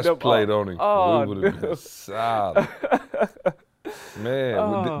metal chest plate on him. We would have been solid.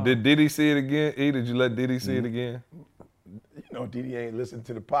 Man, did Diddy see it again? E, did you let Diddy see it again? You know, Diddy ain't listened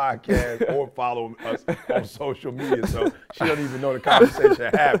to the podcast or follow us on social media, so she don't even know the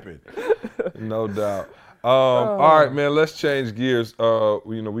conversation happened. No doubt. All right, man, let's change gears.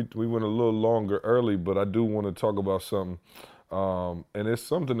 We went a little longer early, but I do want to talk about something. And it's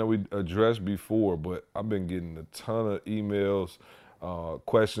something that we addressed before, but I've been getting a ton of emails,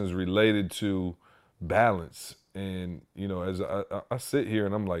 questions related to balance. And, you know, as I sit here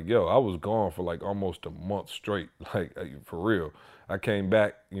and I'm like, yo, I was gone for like almost a month straight, like for real. I came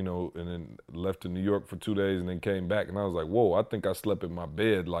back, you know, and then left to New York for 2 days and then came back. And I was like, whoa, I think I slept in my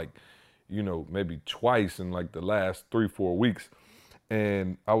bed like, you know, maybe twice in like the last 3-4 weeks.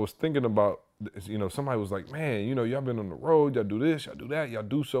 And I was thinking about, you know, somebody was like, man, you know, y'all been on the road, y'all do this, y'all do that, y'all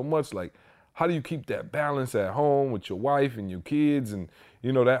do so much. Like, how do you keep that balance at home with your wife and your kids and,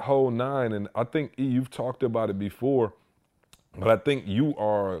 you know, that whole nine? And I think, E, you've talked about it before, but I think you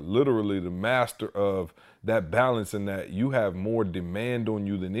are literally the master of that balance and that you have more demand on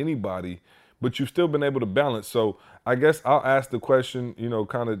you than anybody, but you've still been able to balance. So I guess I'll ask the question, you know,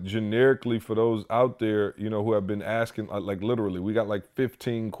 kind of generically for those out there, you know, who have been asking, like literally, we got like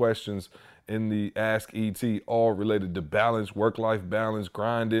 15 questions in the Ask ET, all related to balance, work-life balance,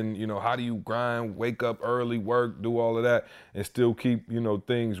 grinding, you know, how do you grind, wake up early, work, do all of that, and still keep, you know,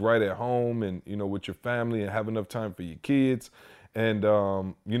 things right at home and, you know, with your family and have enough time for your kids. And,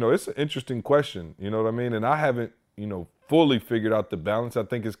 you know, it's an interesting question, you know what I mean? And I haven't, you know, fully figured out the balance. I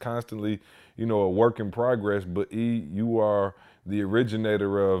think it's constantly, you know, a work in progress, but E, you are the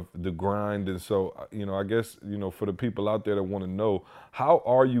originator of the grind. And so, I guess, for the people out there that want to know, how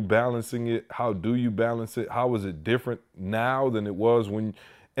are you balancing it? How do you balance it? How is it different now than it was when,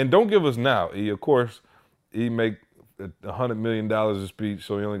 and don't give us now, E. Of course, E make $100 million a speech,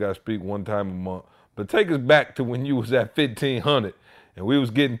 so he only got to speak one time a month. But take us back to when you was at 1,500 and we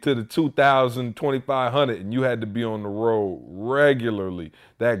was getting to the 2,000, 2,500, and you had to be on the road regularly.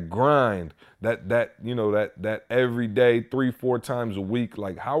 That grind, that every day, 3-4 times a week.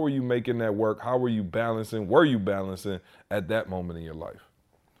 Like, how were you making that work? How were you balancing? Were you balancing at that moment in your life?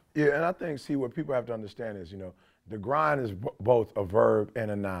 Yeah, and I think, see, what people have to understand is, the grind is both a verb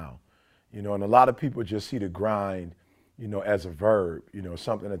and a noun. And a lot of people just see the grind, as a verb,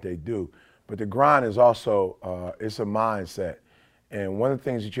 something that they do. But the grind is also, it's a mindset. And one of the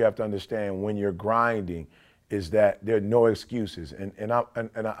things that you have to understand when you're grinding is that there are no excuses. And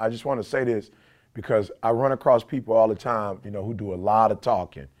I just want to say this because I run across people all the time, who do a lot of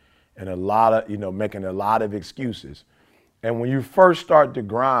talking and a lot of, making a lot of excuses. And when you first start to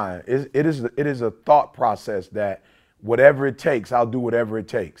grind, it is a thought process that whatever it takes, I'll do whatever it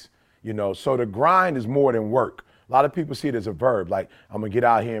takes. So the grind is more than work. A lot of people see it as a verb, like I'm gonna get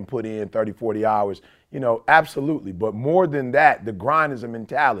out here and put in 30, 40 hours. Absolutely. But more than that, the grind is a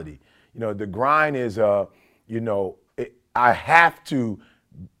mentality. The grind is, I have to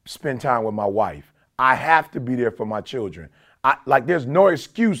spend time with my wife. I have to be there for my children. There's no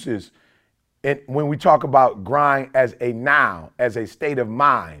excuses when we talk about grind as a noun, as a state of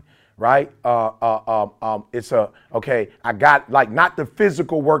mind, right? It's okay, I got, not the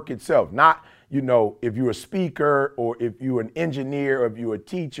physical work itself, not, if you're a speaker or if you're an engineer or if you're a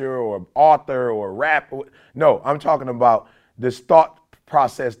teacher or an author or a rapper. No, I'm talking about this thought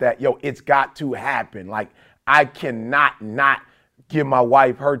process that, it's got to happen. Like, I cannot not give my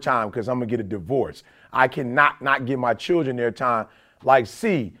wife her time because I'm going to get a divorce. I cannot not give my children their time.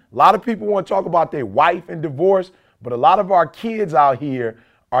 A lot of people want to talk about their wife and divorce, but a lot of our kids out here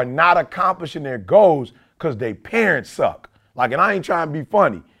are not accomplishing their goals because their parents suck. And I ain't trying to be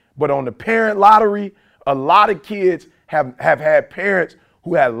funny. But on the parent lottery, a lot of kids have had parents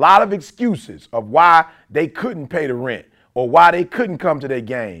who had a lot of excuses of why they couldn't pay the rent or why they couldn't come to their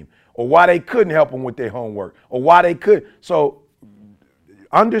game or why they couldn't help them with their homework or why they could. So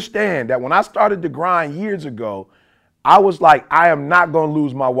understand that when I started to grind years ago, I was like, I am not going to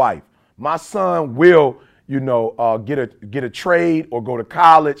lose my wife. My son will, get a trade or go to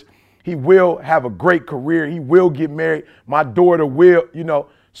college. He will have a great career. He will get married. My daughter will,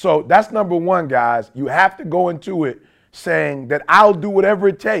 So that's number one, guys. You have to go into it saying that I'll do whatever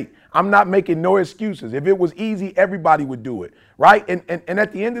it takes. I'm not making no excuses. If it was easy, everybody would do it, right? And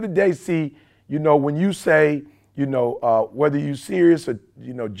at the end of the day, when you say, whether you're serious or,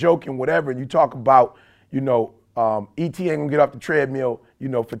 joking, whatever, and you talk about, ET ain't gonna get off the treadmill,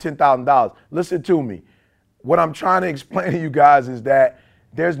 for $10,000. Listen to me. What I'm trying to explain to you guys is that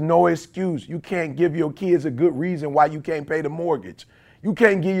there's no excuse. You can't give your kids a good reason why you can't pay the mortgage. You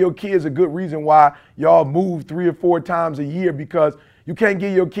can't give your kids a good reason why y'all move 3 or 4 times a year, because you can't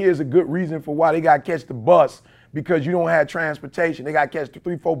give your kids a good reason for why they got to catch the bus because you don't have transportation. They got to catch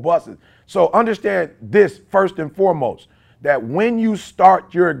 3, 4 buses. So understand this first and foremost, that when you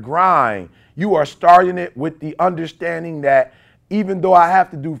start your grind, you are starting it with the understanding that even though I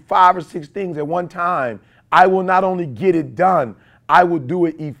have to do 5 or 6 things at one time, I will not only get it done, I will do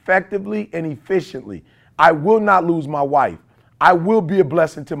it effectively and efficiently. I will not lose my wife. I will be a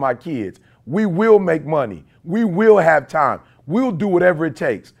blessing to my kids. We will make money. We will have time. We'll do whatever it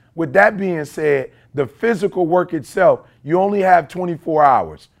takes. With that being said, the physical work itself, you only have 24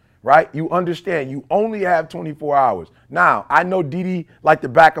 hours, right? You understand, you only have 24 hours. Now, I know Didi like the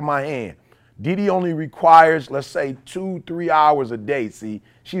back of my hand. Didi only requires, let's say, 2-3 hours a day. See,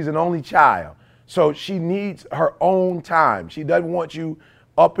 she's an only child. So she needs her own time. She doesn't want you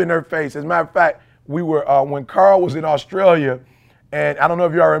up in her face. As a matter of fact, we were, when Carl was in Australia, and I don't know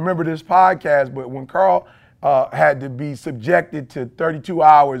if y'all remember this podcast, but when Carl had to be subjected to 32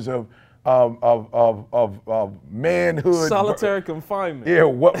 hours of manhood. Solitary confinement. Yeah,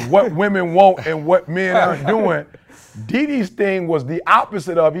 what women want and what men aren't doing. Didi's thing was the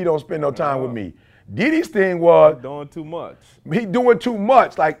opposite of he don't spend no time with me. Didi's thing was doing too much. He doing too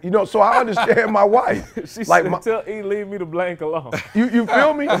much, so I understand my wife. She said, "Tell E, leave me the blank alone." You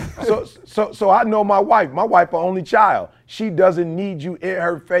feel me? So I know my wife. My wife, an only child. She doesn't need you in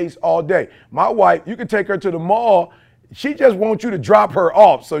her face all day. My wife, you can take her to the mall. She just wants you to drop her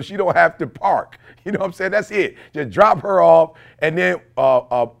off so she don't have to park. You know what I'm saying? That's it. Just drop her off, and then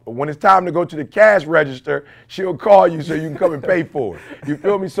when it's time to go to the cash register, she'll call you so you can come and pay for it. You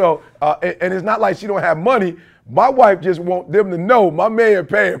feel me? So, and it's not like she don't have money. My wife just want them to know my man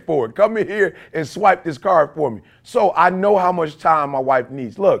paying for it. Come in here and swipe this card for me. So I know how much time my wife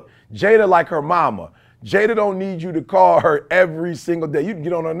needs. Look, Jada like her mama. Jada don't need you to call her every single day. You can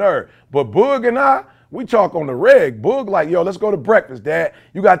get on her nerve. But Boog and I, we talk on the reg. Boog like, yo, let's go to breakfast, Dad.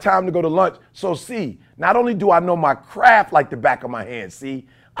 You got time to go to lunch. So see, not only do I know my craft like the back of my hand, see,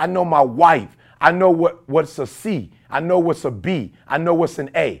 I know my wife. I know what's a C. I know what's a B. I know what's an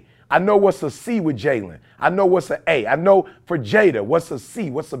A. I know what's a C with Jalen. I know what's an A. I know for Jada, what's a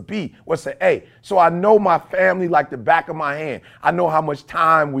C, what's a B, what's an A. So I know my family like the back of my hand. I know how much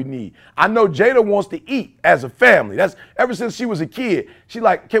time we need. I know Jada wants to eat as a family. That's ever since she was a kid. She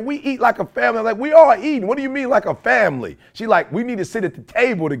like, can we eat like a family? I'm like, we all eating. What do you mean like a family? She like, we need to sit at the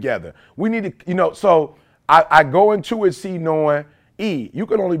table together. We need to, you know, so I go into it, see, knowing, you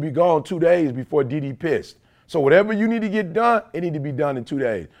can only be gone 2 days before DD pissed. So whatever you need to get done, it need to be done in 2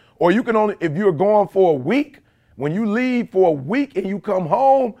 days. Or you can only, if you're going for a week, when you leave for a week and you come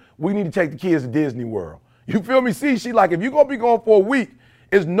home, we need to take the kids to Disney World. You feel me? See, she like, if you're going to be going for a week,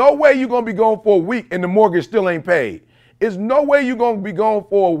 there's no way you're going to be going for a week and the mortgage still ain't paid. There's no way you're going to be going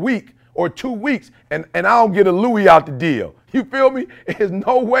for a week or 2 weeks and I don't get a Louis out the deal. You feel me? There's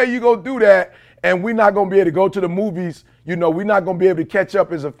no way you're going to do that and we're not going to be able to go to the movies. You know, we're not going to be able to catch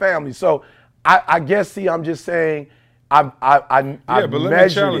up as a family. So I guess, see, I'm just saying, but let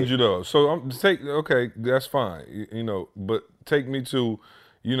me challenge you though. So okay, that's fine. You know, but take me to,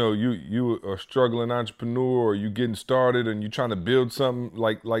 you know, you are a struggling entrepreneur or you getting started and you trying to build something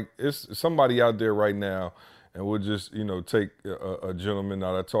like it's somebody out there right now, and we'll just, you know, take a gentleman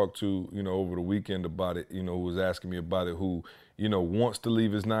that I talked to, you know, over the weekend about it, you know, who was asking me about it, who, you know, wants to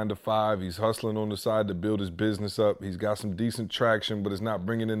leave his 9 to 5. He's hustling on the side to build his business up. He's got some decent traction, but it's not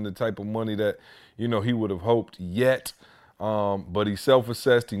bringing in the type of money that, you know, he would have hoped yet. But he's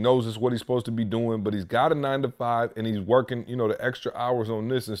self-assessed. He knows it's what he's supposed to be doing, but he's got a 9 to 5 and he's working, you know, the extra hours on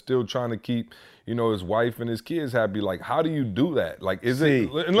this and still trying to keep, you know, his wife and his kids happy. Like, how do you do that? Like, is it,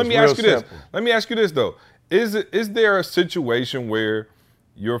 and let me ask you this. Let me ask you this though. Is there a situation where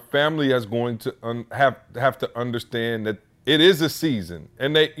your family is going to have to understand that it is a season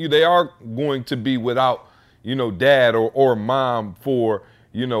and they are going to be without, you know, dad or mom for,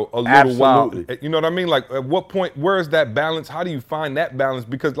 you know, a little while. You know what I mean? Like, at what point, where is that balance? How do you find that balance?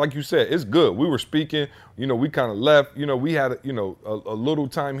 Because like you said, it's good. We were speaking, you know, we kind of left, you know, we had, you know, a little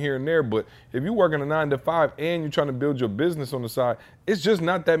time here and there, but if you're working a 9 to 5 and you're trying to build your business on the side, it's just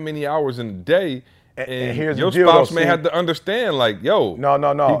not that many hours in a day. And here's your spouse may have to understand, like, yo, no.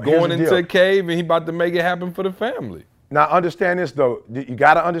 He's going into a cave and he about to make it happen for the family. Now, understand this, though. You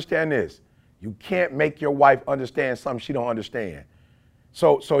got to understand this. You can't make your wife understand something she don't understand.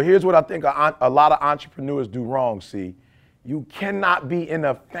 So here's what I think a lot of entrepreneurs do wrong, see. You cannot be in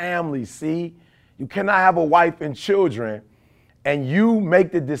a family, see. You cannot have a wife and children and you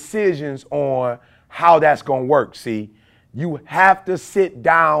make the decisions on how that's going to work, see. You have to sit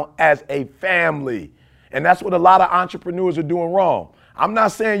down as a family. And that's what a lot of entrepreneurs are doing wrong. I'm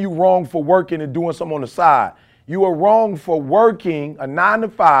not saying you're wrong for working and doing something on the side. You are wrong for working a 9 to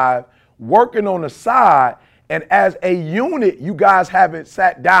 5, working on the side, and as a unit, you guys haven't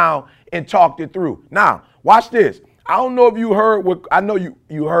sat down and talked it through. Now, watch this. I don't know if you heard what, I know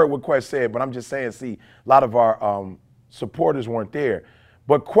you heard what Quest said, but I'm just saying, see, a lot of our supporters weren't there.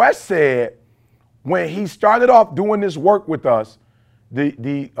 But Quest said when he started off doing this work with us, the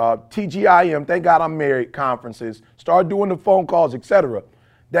TGIM, Thank God I'm Married conferences, started doing the phone calls, etc.,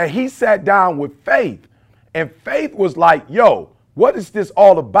 that he sat down with Faith. And Faith was like, yo, what is this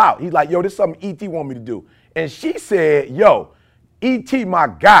all about? He's like, yo, this is something E.T. want me to do. And she said, yo, E.T. my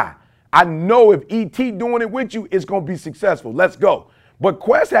guy. I know if E.T. doing it with you, it's going to be successful. Let's go. But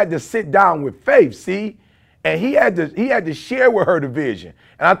Quest had to sit down with Faith, see? And he had to share with her the vision.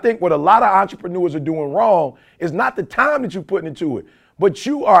 And I think what a lot of entrepreneurs are doing wrong is not the time that you're putting into it, but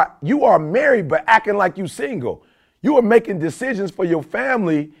you are married but acting like you single. You are making decisions for your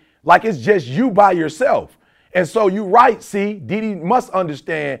family like it's just you by yourself. And so you're right, see, Didi must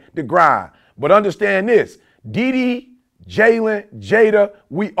understand the grind. But understand this, Didi, Jalen, Jada,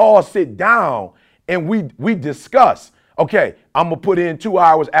 we all sit down and we discuss, okay, I'm going to put in 2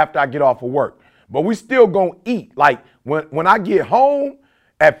 hours after I get off of work. But we still going to eat. Like when I get home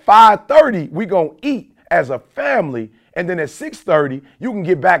at 5:30, we going to eat as a family. And then at 6:30, you can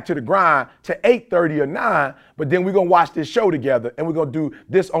get back to the grind to 8:30 or 9. But then we're going to watch this show together and we're going to do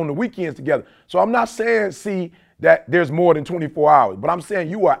this on the weekends together. So I'm not saying, see, that there's more than 24 hours. But I'm saying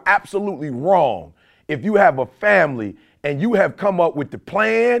you are absolutely wrong if you have a family and you have come up with the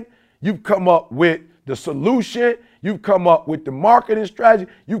plan, you've come up with the solution, you've come up with the marketing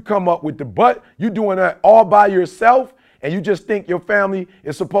strategy, you've come up with you're doing that all by yourself, and you just think your family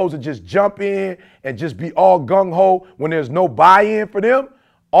is supposed to just jump in and just be all gung-ho when there's no buy-in for them.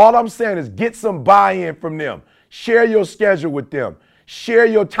 All I'm saying is get some buy-in from them. Share your schedule with them. Share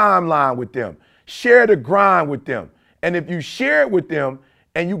your timeline with them. Share the grind with them. And if you share it with them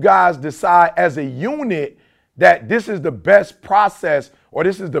and you guys decide as a unit that this is the best process or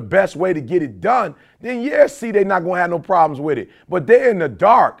this is the best way to get it done, then yeah, see, they're not going to have no problems with it. But they're in the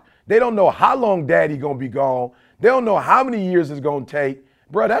dark. They don't know how long daddy going to be gone. They don't know how many years it's going to take.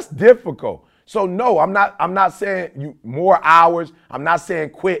 Bro, that's difficult. So no, I'm not saying you more hours. I'm not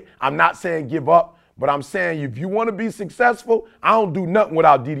saying quit. I'm not saying give up. But I'm saying if you want to be successful, I don't do nothing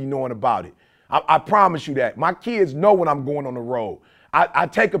without Didi knowing about it. I promise you that. My kids know when I'm going on the road. I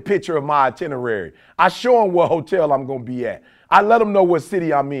take a picture of my itinerary. I show them what hotel I'm going to be at. I let them know what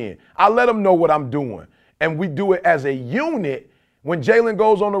city I'm in. I let them know what I'm doing. And we do it as a unit. When Jalen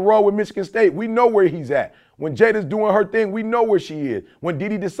goes on the road with Michigan State, we know where he's at. When Jada's doing her thing, we know where she is. When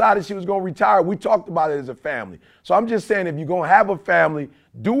Didi decided she was going to retire, we talked about it as a family. So I'm just saying if you're going to have a family,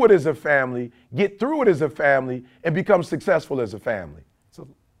 do it as a family, get through it as a family, and become successful as a family. So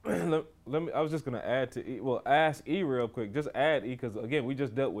let me. I was just going to add to E. Well, ask E real quick. Just add E because, again, we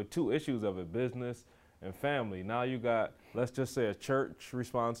just dealt with two issues of it, business and family. Now you got, let's just say, a church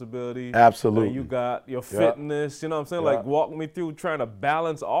responsibility. Absolutely. You got your fitness, you know what I'm saying? Yep. Like, walk me through trying to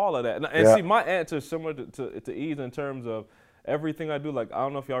balance all of that. And see, my answer is similar to E's in terms of everything I do. Like, I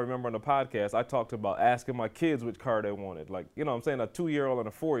don't know if y'all remember on the podcast, I talked about asking my kids which car they wanted. Like, you know what I'm saying? A 2-year-old and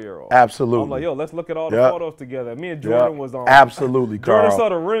a 4-year-old. Absolutely. I'm like, yo, let's look at all the photos together. Me and Jordan was on. Absolutely, Carl. Jordan saw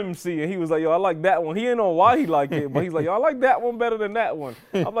the rim see, and he was like, yo, I like that one. He didn't know why he liked it, but he's like, yo, I like that one better than that one.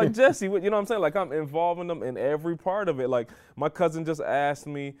 I'm like, Jesse, you know what I'm saying? Like, I'm involving them in every part of it. Like, my cousin just asked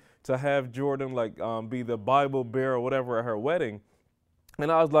me to have Jordan, like, be the Bible bearer or whatever at her wedding.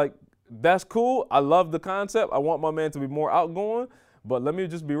 And I was like, that's cool. I love the concept. I want my man to be more outgoing. But let me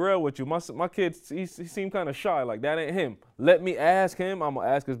just be real with you. My kid, he seemed kind of shy. Like, that ain't him. Let me ask him. I'm going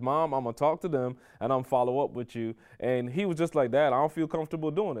to ask his mom. I'm going to talk to them, and I'm going to follow up with you. And he was just like, Dad, I don't feel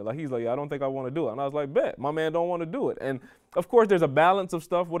comfortable doing it. Like, he's like, I don't think I want to do it. And I was like, bet. My man don't want to do it. And, of course, there's a balance of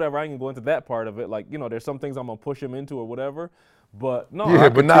stuff, whatever. I ain't going to go into that part of it. Like, you know, there's some things I'm going to push him into or whatever. But, no. Yeah,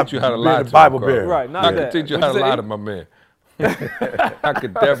 but not teach you how to lie to the Bible him, bearer. Right, not I that. can teach you how to lie to my man. I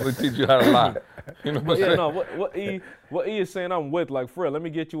could definitely teach you how to lie. You know what I'm saying? No, what E is saying I'm with, like, for real, let me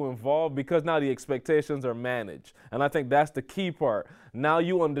get you involved because now the expectations are managed. And I think that's the key part. Now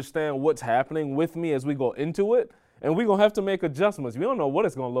you understand what's happening with me as we go into it, and we're going to have to make adjustments. We don't know what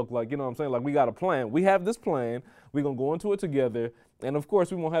it's going to look like, you know what I'm saying? Like, we got a plan. We have this plan. We're going to go into it together. And, of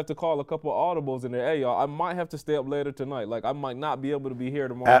course, we're going to have to call a couple of audibles in there. Hey, y'all, I might have to stay up later tonight. Like, I might not be able to be here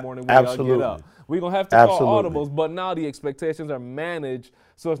tomorrow morning when y'all get up. We're going to have to call audibles, but now the expectations are managed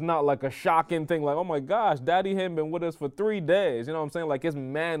so it's not like a shocking thing like, oh, my gosh, Daddy hadn't been with us for 3 days. You know what I'm saying? Like, it's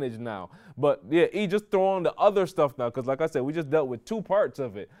managed now. But, yeah, E just throw on the other stuff now because, like I said, we just dealt with 2 parts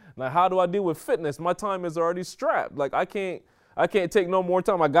of it. Now, how do I deal with fitness? My time is already strapped. Like, I can't take no more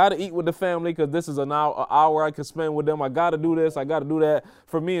time. I got to eat with the family because this is an hour I can spend with them. I got to do this. I got to do that.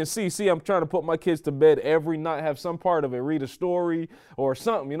 For me and C, I'm trying to put my kids to bed every night, have some part of it, read a story or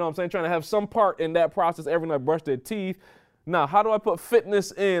something. You know what I'm saying? Trying to have some part in that process every night, brush their teeth. Now, how do I put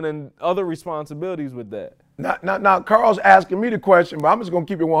fitness in and other responsibilities with that? Now, Carl's asking me the question, but I'm just going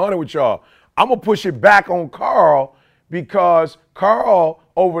to keep it 100 with y'all. I'm going to push it back on Carl because Carl,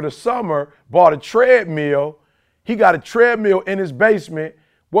 over the summer, bought a treadmill. He got a treadmill in his basement.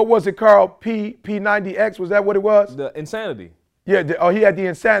 What was it, Carl? P90X, was that what it was? The Insanity. Yeah, he had the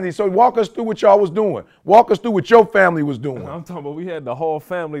Insanity. So walk us through what y'all was doing. Walk us through what your family was doing. I'm talking about we had the whole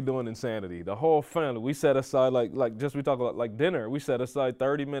family doing Insanity. The whole family. We set aside, like just we talk about like dinner. We set aside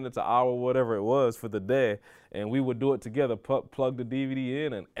 30 minutes, an hour, whatever it was for the day, and we would do it together, plug the DVD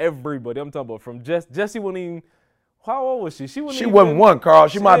in, and everybody, I'm talking about from Jessie wouldn't even, how old was she? She wasn't one, Carl.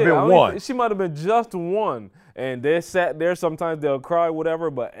 She might have been one. She might have been just one. And they sat there. Sometimes they'll cry,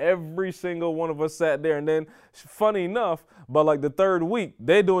 whatever. But every single one of us sat there. And then, funny enough, but like the third week,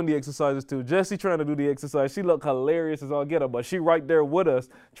 they doing the exercises too. Jessie trying to do the exercise. She looked hilarious as all get up. But she right there with us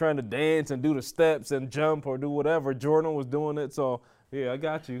trying to dance and do the steps and jump or do whatever. Jordan was doing it. So, yeah, I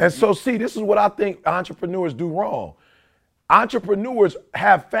got you. And so, see, this is what I think entrepreneurs do wrong. Entrepreneurs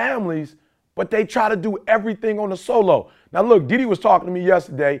have families, but they try to do everything on the solo. Now, look, Didi was talking to me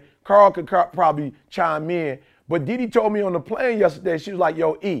yesterday. Carl could probably chime in. But Didi told me on the plane yesterday, she was like,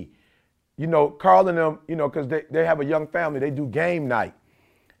 yo, E, you know, Carl and them, you know, because they have a young family, they do game night.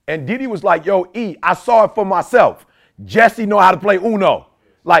 And Didi was like, yo, E, I saw it for myself. Jesse know how to play Uno.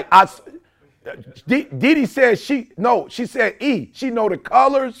 Like, Didi said she said, E, she know the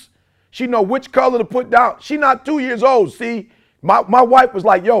colors. She know which color to put down. She not 2 years old, see? My wife was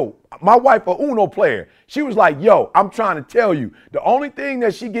like, yo, my wife a Uno player. She was like, yo, I'm trying to tell you, the only thing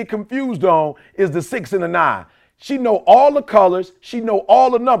that she get confused on is the 6 and the 9. She know all the colors. She know all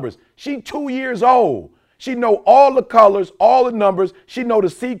the numbers. She 2 years old. She know all the colors, all the numbers. She know the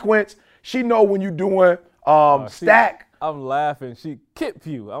sequence. She know when you doing stack. I'm laughing. She kip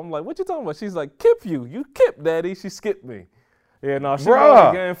you. I'm like, what you talking about? She's like, kip you. You kip, daddy. She skipped me. Yeah, no, she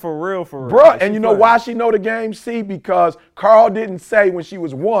know the game for real. Bruh, and you know why she know the game, C? Because Carl didn't say when she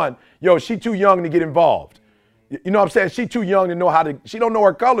was 1, yo, she too young to get involved. You know what I'm saying? She too young to know how to, she don't know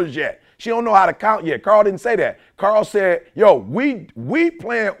her colors yet. She don't know how to count yet. Carl didn't say that. Carl said, yo, we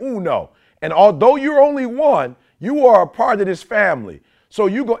playing Uno. And although you're only 1, you are a part of this family. So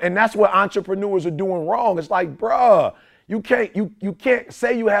you go, and that's what entrepreneurs are doing wrong. It's like, bruh, you can't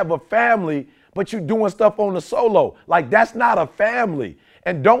say you have a family, but you're doing stuff on the solo. Like, that's not a family.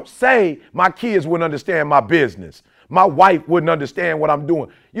 And don't say my kids wouldn't understand my business. My wife wouldn't understand what I'm doing.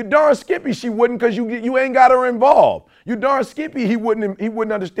 You darn Skippy, she wouldn't, because you ain't got her involved. You darn Skippy, he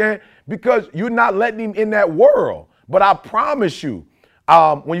wouldn't understand because you're not letting him in that world. But I promise you,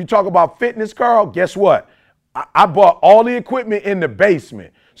 when you talk about fitness, Carl, guess what? I bought all the equipment in the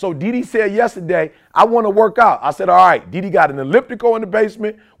basement. So Didi said yesterday, I want to work out. I said, all right, Didi got an elliptical in the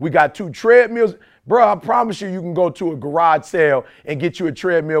basement. We got 2 treadmills. Bro, I promise you, you can go to a garage sale and get you a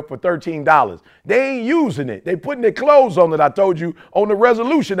treadmill for $13. They ain't using it. They putting their clothes on it, I told you, on the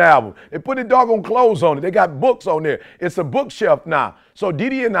Resolution album. They put their doggone clothes on it. They got books on there. It's a bookshelf now. So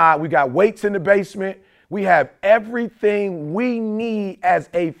Didi and I, we got weights in the basement. We have everything we need as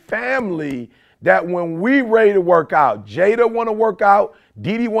a family that when we ready to work out, Jada want to work out,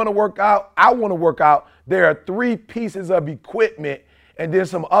 Didi want to work out, I want to work out. There are 3 pieces of equipment and then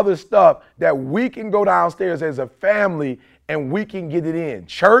some other stuff that we can go downstairs as a family and we can get it in.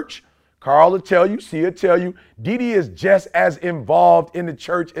 Church, Carl will tell you, C will tell you, Didi is just as involved in the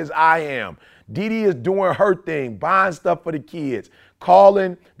church as I am. Didi is doing her thing, buying stuff for the kids,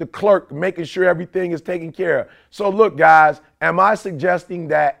 calling the clerk, making sure everything is taken care of. So look, guys, am I suggesting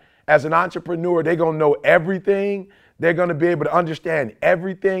that as an entrepreneur, they're going to know everything? They're going to be able to understand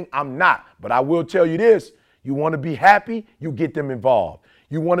everything? I'm not. But I will tell you this. You want to be happy, you get them involved.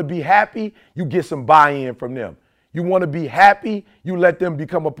 You want to be happy, you get some buy-in from them. You want to be happy, you let them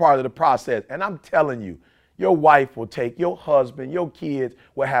become a part of the process. And I'm telling you, your wife will take, your husband, your kids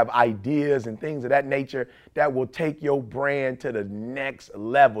will have ideas and things of that nature that will take your brand to the next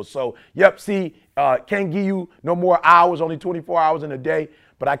level. So, yep, see, can't give you no more hours, only 24 hours in a day.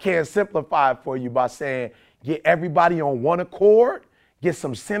 But I can simplify it for you by saying, get everybody on one accord, get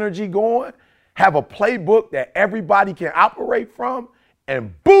some synergy going, have a playbook that everybody can operate from,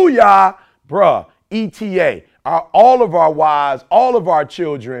 and booyah, bruh, ETA. All of our wives, all of our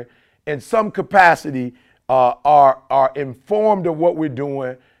children, in some capacity, are informed of what we're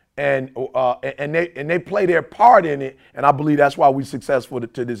doing, and they play their part in it, and I believe that's why we're successful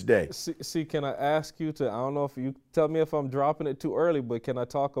to this day. See, can I ask you to, I don't know if you tell me if I'm dropping it too early, but can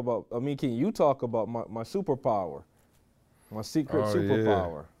you talk about my superpower, my secret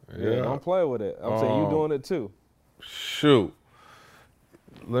superpower? Yeah, don't play with it. I'm saying you doing it too. Shoot.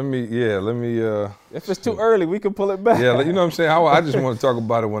 Let me. If it's too early, we can pull it back. Yeah, you know what I'm saying? I just want to talk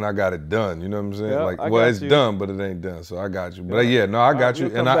about it when I got it done. You know what I'm saying? Yep, it's done, but it ain't done. So I got you. But I got you.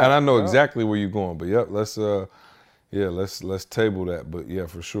 And I know exactly where you're going. But yep, let's table that. But yeah,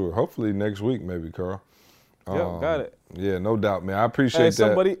 for sure. Hopefully next week, maybe, Carl. Got it. Yeah, no doubt, man. I appreciate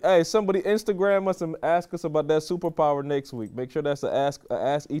that. Somebody Instagram us and ask us about that superpower next week. Make sure that's a ask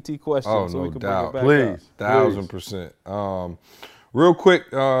ET question. Oh, so no we can doubt. Bring it back Please, 1000%. Real quick,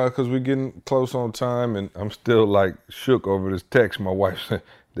 because we're getting close on time, and I'm still like shook over this text. My wife said,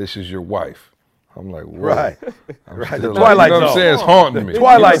 "This is your wife." I'm like, what? Right. Right. The Twilight Zone. You know what I'm saying? It's haunting me.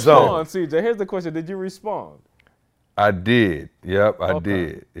 Twilight Zone. CJ, here's the question. Did you respond? I did. Yep, I Okay.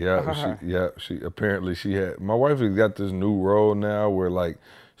 did. Yep. She apparently she had. My wife has got this new role now where like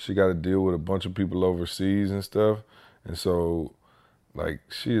she got to deal with a bunch of people overseas and stuff, and so like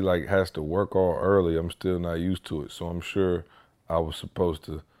she like has to work all early. I'm still not used to it, so I'm sure I was supposed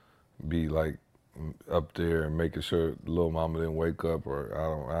to be like up there and making sure little mama didn't wake up, or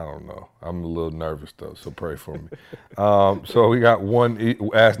I don't know. I'm a little nervous though, so pray for me. So we got one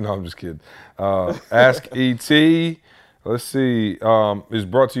ask. No, I'm just kidding. Ask ET. Let's see. It's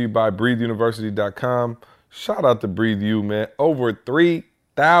brought to you by BreatheUniversity.com. Shout out to Breathe You, man. Over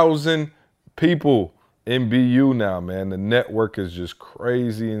 3,000 people in BU now, man. The network is just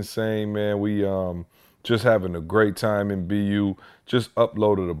crazy insane, man. We just having a great time in BU. Just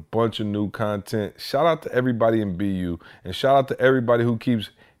uploaded a bunch of new content. Shout out to everybody in BU, and shout out to everybody who keeps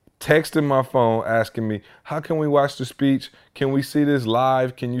texting my phone asking me, how can we watch the speech? Can we see this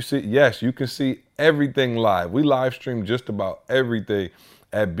live? Can you see? Yes, you can see everything live. We live stream just about everything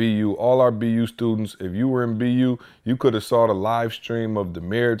at BU. All our BU students, if you were in BU, you could have saw the live stream of the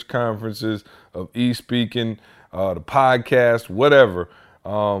marriage conferences, of e-speaking, the podcast, whatever.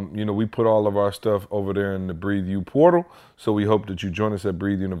 We put all of our stuff over there in the Breathe U portal. So we hope that you join us at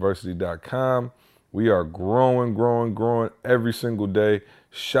breatheuniversity.com. We are growing every single day.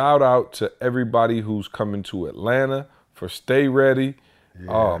 Shout out to everybody who's coming to Atlanta for Stay Ready. Yeah.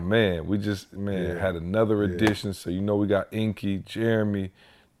 Oh, man, we just, had another edition. So, we got Inky, Jeremy,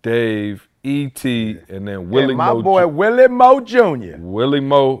 Dave, E.T., and then Willie Mo. My boy Willie Mo Jr. Willie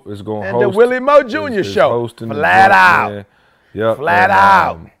Mo is going to host. And the Willie Mo Jr. show. Flat out. Man. Yep. Flat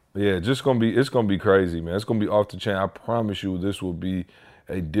out. It's gonna be crazy, man. It's gonna be off the chain. I promise you, this will be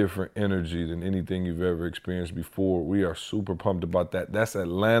a different energy than anything you've ever experienced before. We are super pumped about that. That's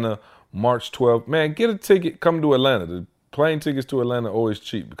Atlanta, March 12th. Man, get a ticket. Come to Atlanta. The plane tickets to Atlanta are always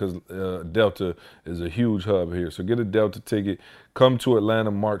cheap because Delta is a huge hub here. So get a Delta ticket. Come to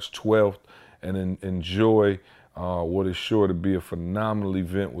Atlanta, March 12th, and enjoy what is sure to be a phenomenal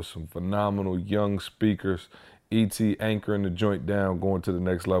event with some phenomenal young speakers. E.T. anchoring the joint down, going to the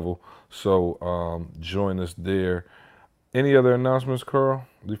next level. So join us there. Any other announcements, Carl,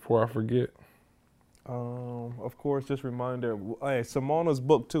 before I forget? Of course, just reminder, hey, Simona's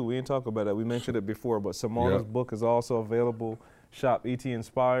book too. We didn't talk about that. We mentioned it before, but Simona's book is also available. Shop E.T.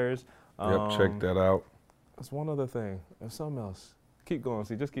 Inspires. Check that out. That's one other thing. There's something else. Keep going.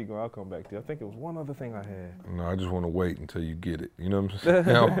 See, just keep going. I'll come back to you. I think it was one other thing I had. No, I just want to wait until you get it. You know what I'm saying?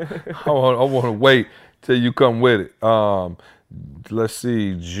 I want to wait till you come with it. Let's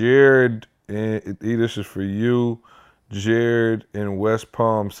see. Jared, this is for you. Jared in West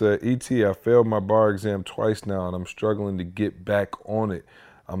Palm said, E.T., I failed my bar exam twice now, and I'm struggling to get back on it.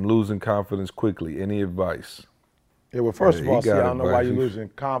 I'm losing confidence quickly. Any advice? Yeah, well, first of all, I don't know why you're losing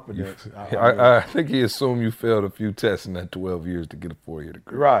confidence. I think he assumed you failed a few tests in that 12 years to get a 4-year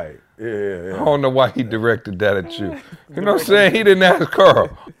degree. Right. Yeah. I don't know why he directed that at you. You know what I'm saying? He didn't ask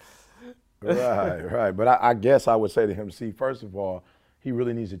Carl. Right. But I guess I would say to him, see, first of all, he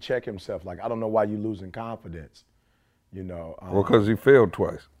really needs to check himself. Like, I don't know why you're losing confidence. Well, because he failed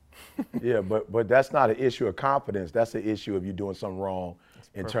twice. Yeah, but that's not an issue of confidence. That's the issue of you doing something wrong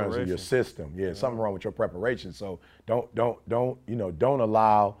in terms of your system. Yeah, something wrong with your preparation. So don't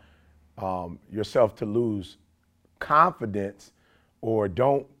allow yourself to lose confidence, or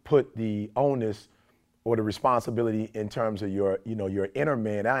don't put the onus or the responsibility in terms of your inner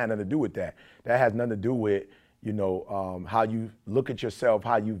man. That has nothing to do with that. That has nothing to do with how you look at yourself,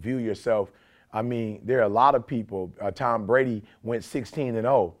 how you view yourself. I mean, there are a lot of people. Tom Brady went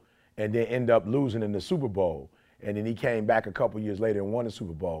 16-0 and then ended up losing in the Super Bowl. And then he came back a couple years later and won the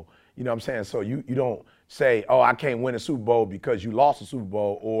Super Bowl. You know what I'm saying? So you don't say, oh, I can't win a Super Bowl because you lost the Super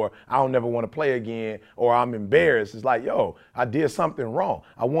Bowl, or I don't never want to play again, or I'm embarrassed. It's like, yo, I did something wrong.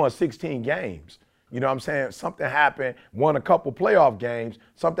 I won 16 games. You know what I'm saying? Something happened, won a couple playoff games.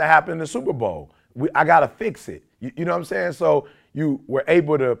 Something happened in the Super Bowl. I got to fix it. You know what I'm saying? So you were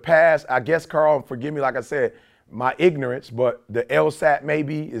able to pass, I guess, Carl, forgive me, like I said, my ignorance, but the LSAT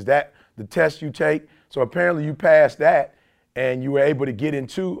maybe, is that the test you take? So apparently you passed that and you were able to get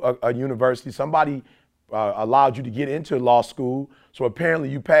into a university. Somebody allowed you to get into law school. So apparently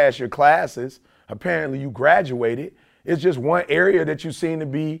you passed your classes. Apparently you graduated. It's just one area that you seem to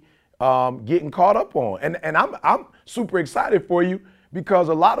be getting caught up on. And I'm super excited for you, because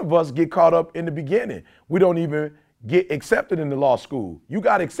a lot of us get caught up in the beginning. We don't even get accepted in the law school. You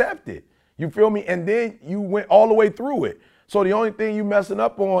got accepted. You feel me? And then you went all the way through it. So the only thing you messing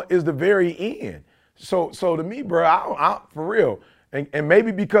up on is the very end. So to me, bro, I for real, and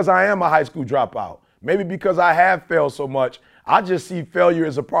maybe because I am a high school dropout, maybe because I have failed so much, I just see failure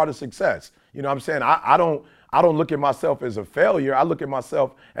as a part of success. You know what I'm saying? I don't look at myself as a failure. I look at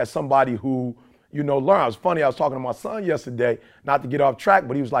myself as somebody who, learn. It was funny, I was talking to my son yesterday, not to get off track,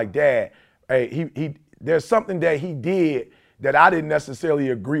 but he was like, Dad, hey, there's something that he did that I didn't necessarily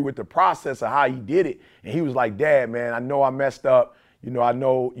agree with the process of how he did it. And he was like, Dad, man, I know I messed up. I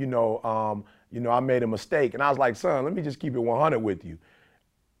know, I made a mistake. And I was like, son, let me just keep it 100 with you.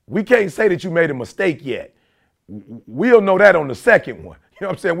 We can't say that you made a mistake yet. We'll know that on the second one. You know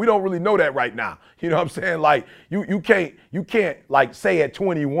what I'm saying? We don't really know that right now. You know what I'm saying? Like you can't like say at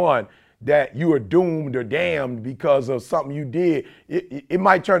 21 that you are doomed or damned because of something you did. It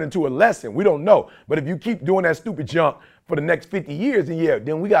might turn into a lesson. We don't know. But if you keep doing that stupid junk for the next 50 years,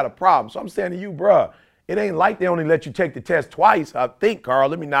 then we got a problem. So I'm saying to you, bruh, it ain't like they only let you take the test twice. I think, Carl,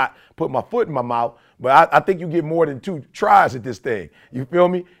 let me not put my foot in my mouth, but I think you get more than 2 tries at this thing. You feel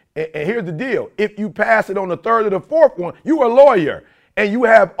me? And here's the deal. If you pass it on the 3rd or the 4th one, you are a lawyer and you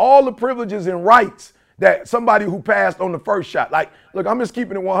have all the privileges and rights that somebody who passed on the first shot. Like, look, I'm just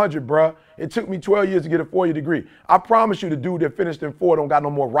keeping it 100, bruh. It took me 12 years to get a 4-year degree. I promise you the dude that finished in 4 don't got no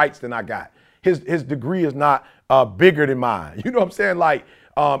more rights than I got. His degree is not bigger than mine. You know what I'm saying? Like,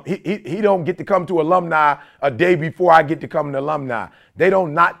 he don't get to come to alumni a day before I get to come to alumni. They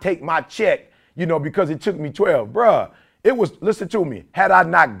don't not take my check, because it took me 12. Bruh, listen to me. Had I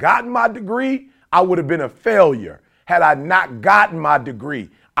not gotten my degree, I would have been a failure. Had I not gotten my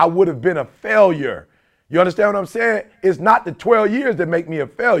degree, I would have been a failure. You understand what I'm saying? It's not the 12 years that make me a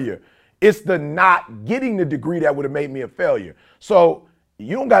failure. It's the not getting the degree that would have made me a failure. So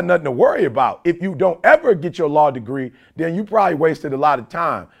you don't got nothing to worry about. If you don't ever get your law degree, then you probably wasted a lot of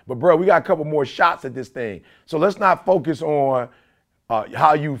time. But, bro, we got a couple more shots at this thing. So let's not focus on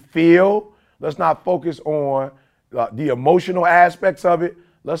how you feel. Let's not focus on the emotional aspects of it.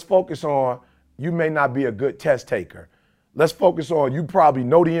 Let's focus on you may not be a good test taker. Let's focus on you probably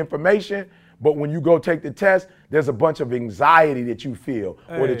know the information, but when you go take the test, there's a bunch of anxiety that you feel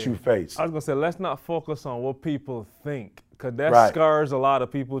or that you face. I was going to say, let's not focus on what people think, because that scars a lot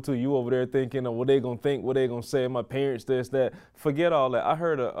of people too. You over there thinking of what they going to think, what they going to say, my parents, this, that. Forget all that. I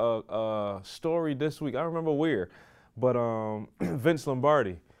heard a story this week. I don't remember where, but Vince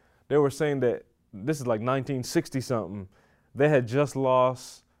Lombardi, they were saying that this is like 1960-something. They had just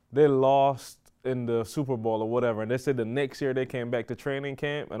lost. They lost in the Super Bowl or whatever, and they said the next year they came back to training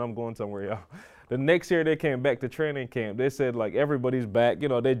camp, and I'm going somewhere, y'all. The next year they came back to training camp, they said, like, everybody's back.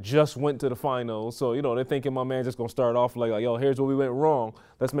 They just went to the finals, so, they're thinking my man just going to start off like, yo, here's where we went wrong.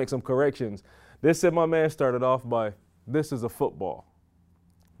 Let's make some corrections. They said my man started off by, this is a football.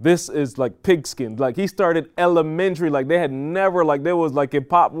 This is like pigskin. Like, he started elementary. Like, they had never, like, there was like in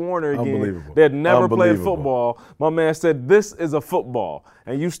Pop Warner again. Unbelievable. They had never played football. My man said, this is a football.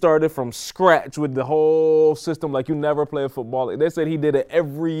 And you started from scratch with the whole system like you never played football. They said he did it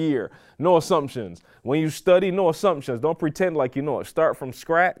every year. No assumptions. When you study, no assumptions. Don't pretend like you know it. Start from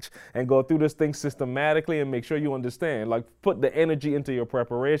scratch and go through this thing systematically and make sure you understand. Like, put the energy into your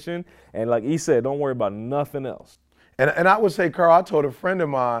preparation. And like he said, don't worry about nothing else. And I would say, Carl, I told a friend of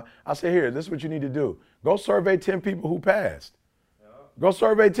mine, I said, here, this is what you need to do. Go survey 10 people who passed. Go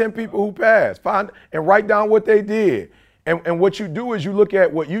survey 10 people who passed. Find and write down what they did. And what you do is you look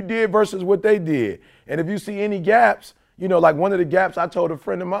at what you did versus what they did. And if you see any gaps, like one of the gaps I told a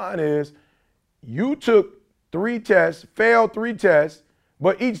friend of mine is you took 3 tests, failed 3 tests,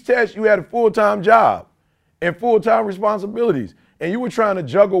 but each test you had a full-time job and full-time responsibilities. And you were trying to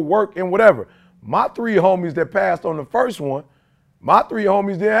juggle work and whatever. My 3 homies that passed on the first one, my 3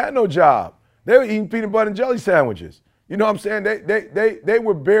 homies didn't have no job. They were eating peanut butter and jelly sandwiches. You know what I'm saying? They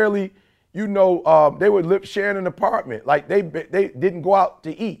were barely, they were sharing an apartment. Like, they didn't go out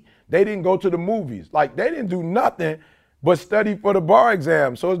to eat. They didn't go to the movies. Like, they didn't do nothing but study for the bar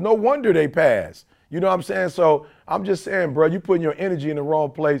exam. So it's no wonder they passed. You know what I'm saying? So I'm just saying, bro, you putting your energy in the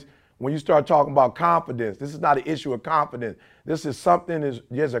wrong place when you start talking about confidence. This is not an issue of confidence. This is something,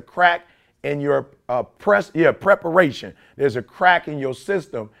 there's a crack in your preparation. There's a crack in your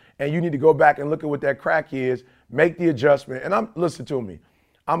system, and you need to go back and look at what that crack is, make the adjustment. And listen to me,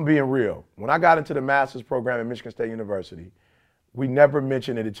 I'm being real. When I got into the master's program at Michigan State University, we never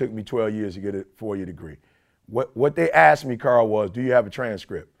mentioned that it took me 12 years to get a 4-year degree. What they asked me, Carl, was, do you have a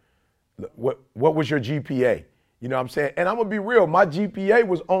transcript? What was your GPA? You know what I'm saying? And I'm gonna be real, my GPA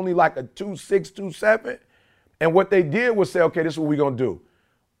was only like a 2.6, 2.7. And what they did was say, okay, this is what we're gonna do.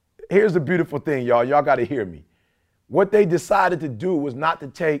 Here's the beautiful thing, y'all. Y'all got to hear me. What they decided to do was not to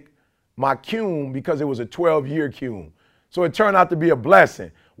take my cum because it was a 12-year cum. So it turned out to be a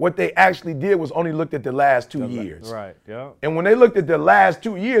blessing. What they actually did was only looked at the last 2 years. Right, yeah. And when they looked at the last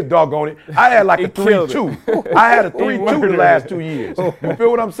 2 years, doggone it, I had like a 3.2. I had a 3.2 the last 2 years. You feel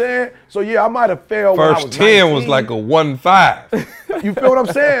what I'm saying? So, yeah, I might have failed when I was 19. First 10 was like a 1.5. You feel what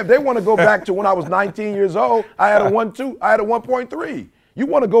I'm saying? If they want to go back to when I was 19 years old, I had a 1.2. I had a 1.3. You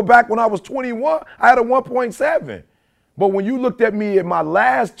want to go back when I was 21, I had a 1.7. But when you looked at me in my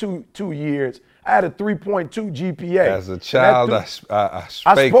last two years, I had a 3.2 GPA. As a child, I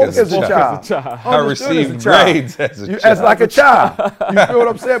spoke as a child. I received grades as a child. As like a child. You feel what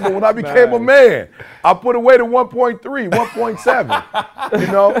I'm saying? But when I became a man, I put away to 1.3,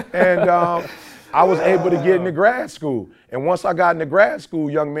 1.7. And I was able to get into grad school. And once I got into grad school,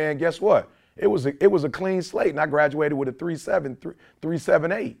 young man, guess what? It was a clean slate, and I graduated with a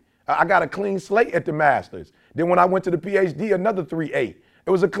 3.78. I got a clean slate at the master's. Then when I went to the PhD, another 3.8. It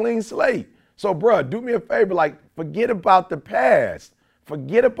was a clean slate. So, bruh, do me a favor, like, forget about the past.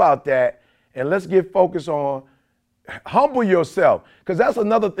 Forget about that, and let's get focused on humble yourself. Because that's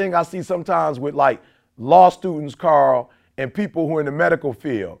another thing I see sometimes with, like, law students, Carl, and people who are in the medical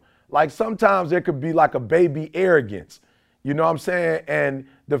field. Like, sometimes there could be, like, a baby arrogance. You know what I'm saying? And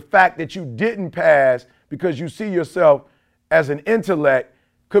the fact that you didn't pass because you see yourself as an intellect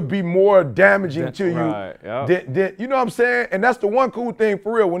could be more damaging to you. Right, yep. You know what I'm saying? And that's the one cool thing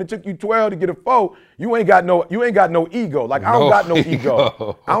for real. When it took you 12 to get a 4, you ain't got no ego. Like, I don't got no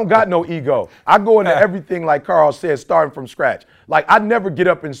ego. I don't got no ego. I go into everything, like Carl said, starting from scratch. Like, I never get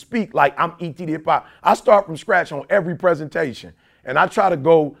up and speak like I'm E.T. the hip-hop. I start from scratch on every presentation. And I try to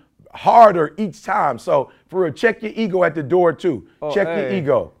go harder each time. So for real, check your ego at the door too. Check your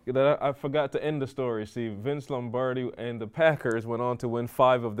ego. I forgot to end the story. See, Vince Lombardi and the Packers went on to win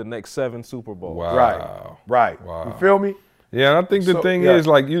 5 of the next 7 Super Bowls. Wow. Right. Wow. You feel me? Yeah, and I think the thing is,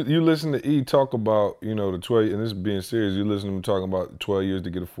 like, you listen to E talk about, you know, the 12, and this is being serious, you listen to him talking about 12 years to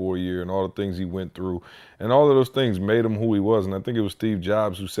get a 4-year and all the things he went through, and all of those things made him who he was. And I think it was Steve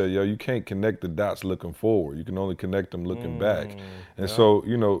Jobs who said, yo, you can't connect the dots looking forward. You can only connect them looking back. And so,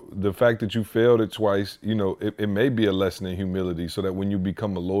 you know, the fact that you failed it twice, you know, it may be a lesson in humility so that when you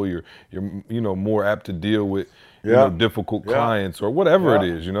become a lawyer, you're, you know, more apt to deal with you know, difficult clients or whatever it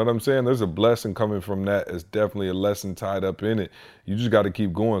is. You know what I'm saying? There's a blessing coming from that. It's definitely a lesson tied up in it. You just got to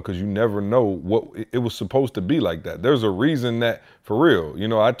keep going because you never know what it was supposed to be like that. There's a reason that, for real, you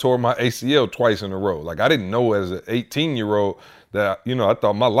know, I tore my ACL twice in a row. Like, I didn't know as an 18-year-old that, you know, I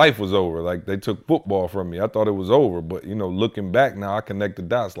thought my life was over. Like, they took football from me. I thought it was over. But, you know, looking back now, I connect the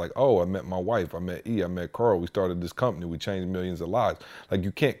dots. Like, oh, I met my wife. I met E. I met Carl. We started this company. We changed millions of lives. Like,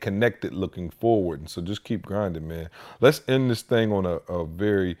 you can't connect it looking forward. And so just keep grinding, man. Let's end this thing on a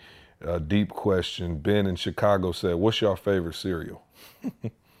very deep question. Ben in Chicago said, what's your favorite cereal?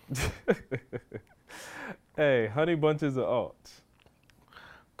 Hey, Honey Bunches of Oats.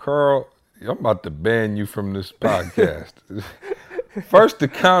 Carl, I'm about to ban you from this podcast. First the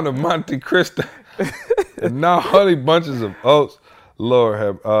Count of Monte Cristo, and now Honey Bunches of Oats. Lord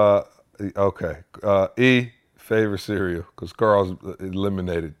have, okay. E, favorite cereal, because Carl's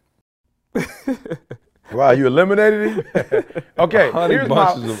eliminated. Wow, you eliminated him? Okay, Honey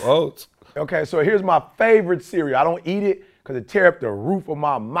Bunches of Oats. Okay, so here's my favorite cereal. I don't eat it because it tear up the roof of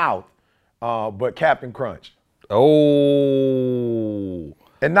my mouth, but Captain Crunch. Oh.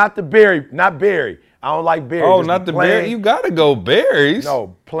 And not the berry, not berry. I don't like berries. Oh, not the berry. You gotta go berries.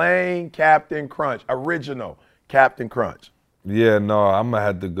 No, plain Captain Crunch, original Captain Crunch. Yeah, no, I'm gonna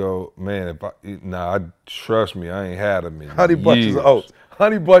have to go, man. Trust me, I ain't had them in Honey Bunches years. of Oats.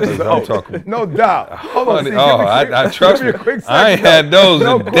 Honey Bunches of Oats. No doubt. Hold on, I trust me. I ain't had those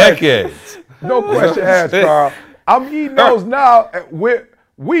in decades. No question asked, Carl. I'm eating those now with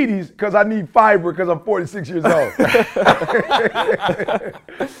Wheaties because I need fiber because I'm 46 years old.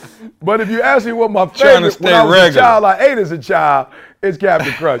 But if you ask me what my favorite when I was a child, I ate as a child, it's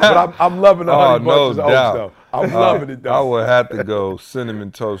Captain Crunch. But I'm loving the Honey Bunches of Oats, though. I'm loving it, though. I would have to go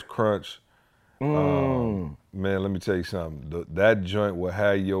Cinnamon Toast Crunch. Man, let me tell you something. That joint will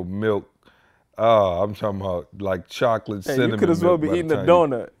have your milk. I'm talking about like chocolate cinnamon. You could as well be eating a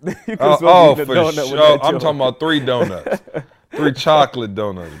donut. You could as well be eating a donut with that I'm talking about 3 donuts. 3 chocolate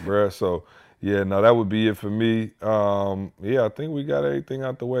donuts, bruh. So, yeah, no, that would be it for me. Yeah, I think we got everything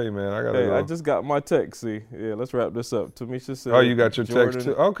out the way, man. I gotta go. I just got my text, see. Yeah, let's wrap this up. Tamisha said, oh, you got your text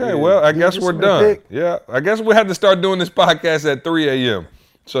too? Okay, well, I guess we're done. Yeah, I guess we had to start doing this podcast at 3 a.m.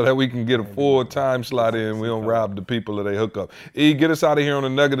 so that we can get a full time slot in. We don't rob the people that they hook up. E, get us out of here on a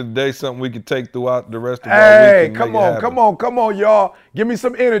nugget of the day, something we can take throughout the rest of our week. Hey, come on, y'all. Give me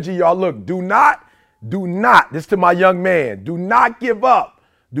some energy, y'all. Look, do not, this to my young man, do not give up.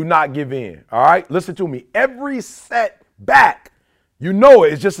 Do not give in, all right? Listen to me. Every setback, you know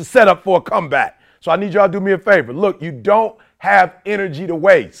it, it's just a setup for a comeback. So I need y'all to do me a favor. Look, you don't have energy to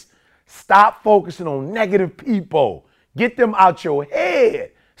waste. Stop focusing on negative people. Get them out your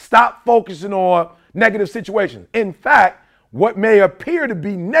head. Stop focusing on negative situations. In fact, what may appear to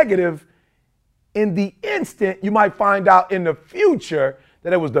be negative in the instant, you might find out in the future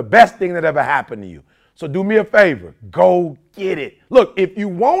that it was the best thing that ever happened to you. So do me a favor, go get it. Look, if you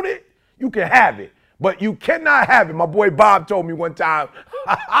want it, you can have it, but you cannot have it. My boy Bob told me one time,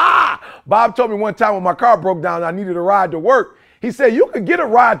 Bob told me one time when my car broke down and I needed a ride to work. He said, you could get a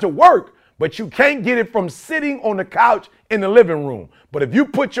ride to work, but you can't get it from sitting on the couch in the living room. But if you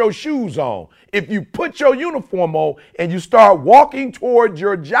put your shoes on, if you put your uniform on and you start walking towards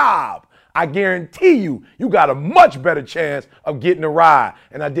your job, I guarantee you, you got a much better chance of getting a ride.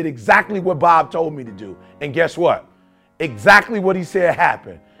 And I did exactly what Bob told me to do. And guess what? Exactly what he said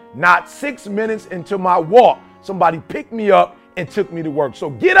happened. Not 6 minutes into my walk, somebody picked me up and took me to work.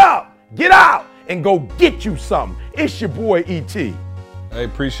 So get up, get out, and go get you something. It's your boy, E.T. Hey,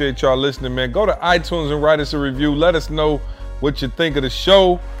 appreciate y'all listening, man. Go to iTunes and write us a review. Let us know what you think of the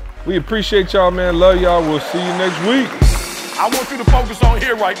show. We appreciate y'all, man. Love y'all. We'll see you next week. I want you to focus on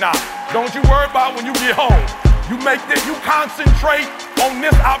here right now. Don't you worry about when you get home. You concentrate on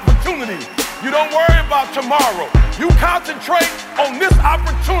this opportunity. You don't worry about tomorrow. You concentrate on this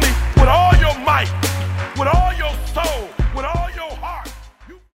opportunity with all your might, with all your soul, with all your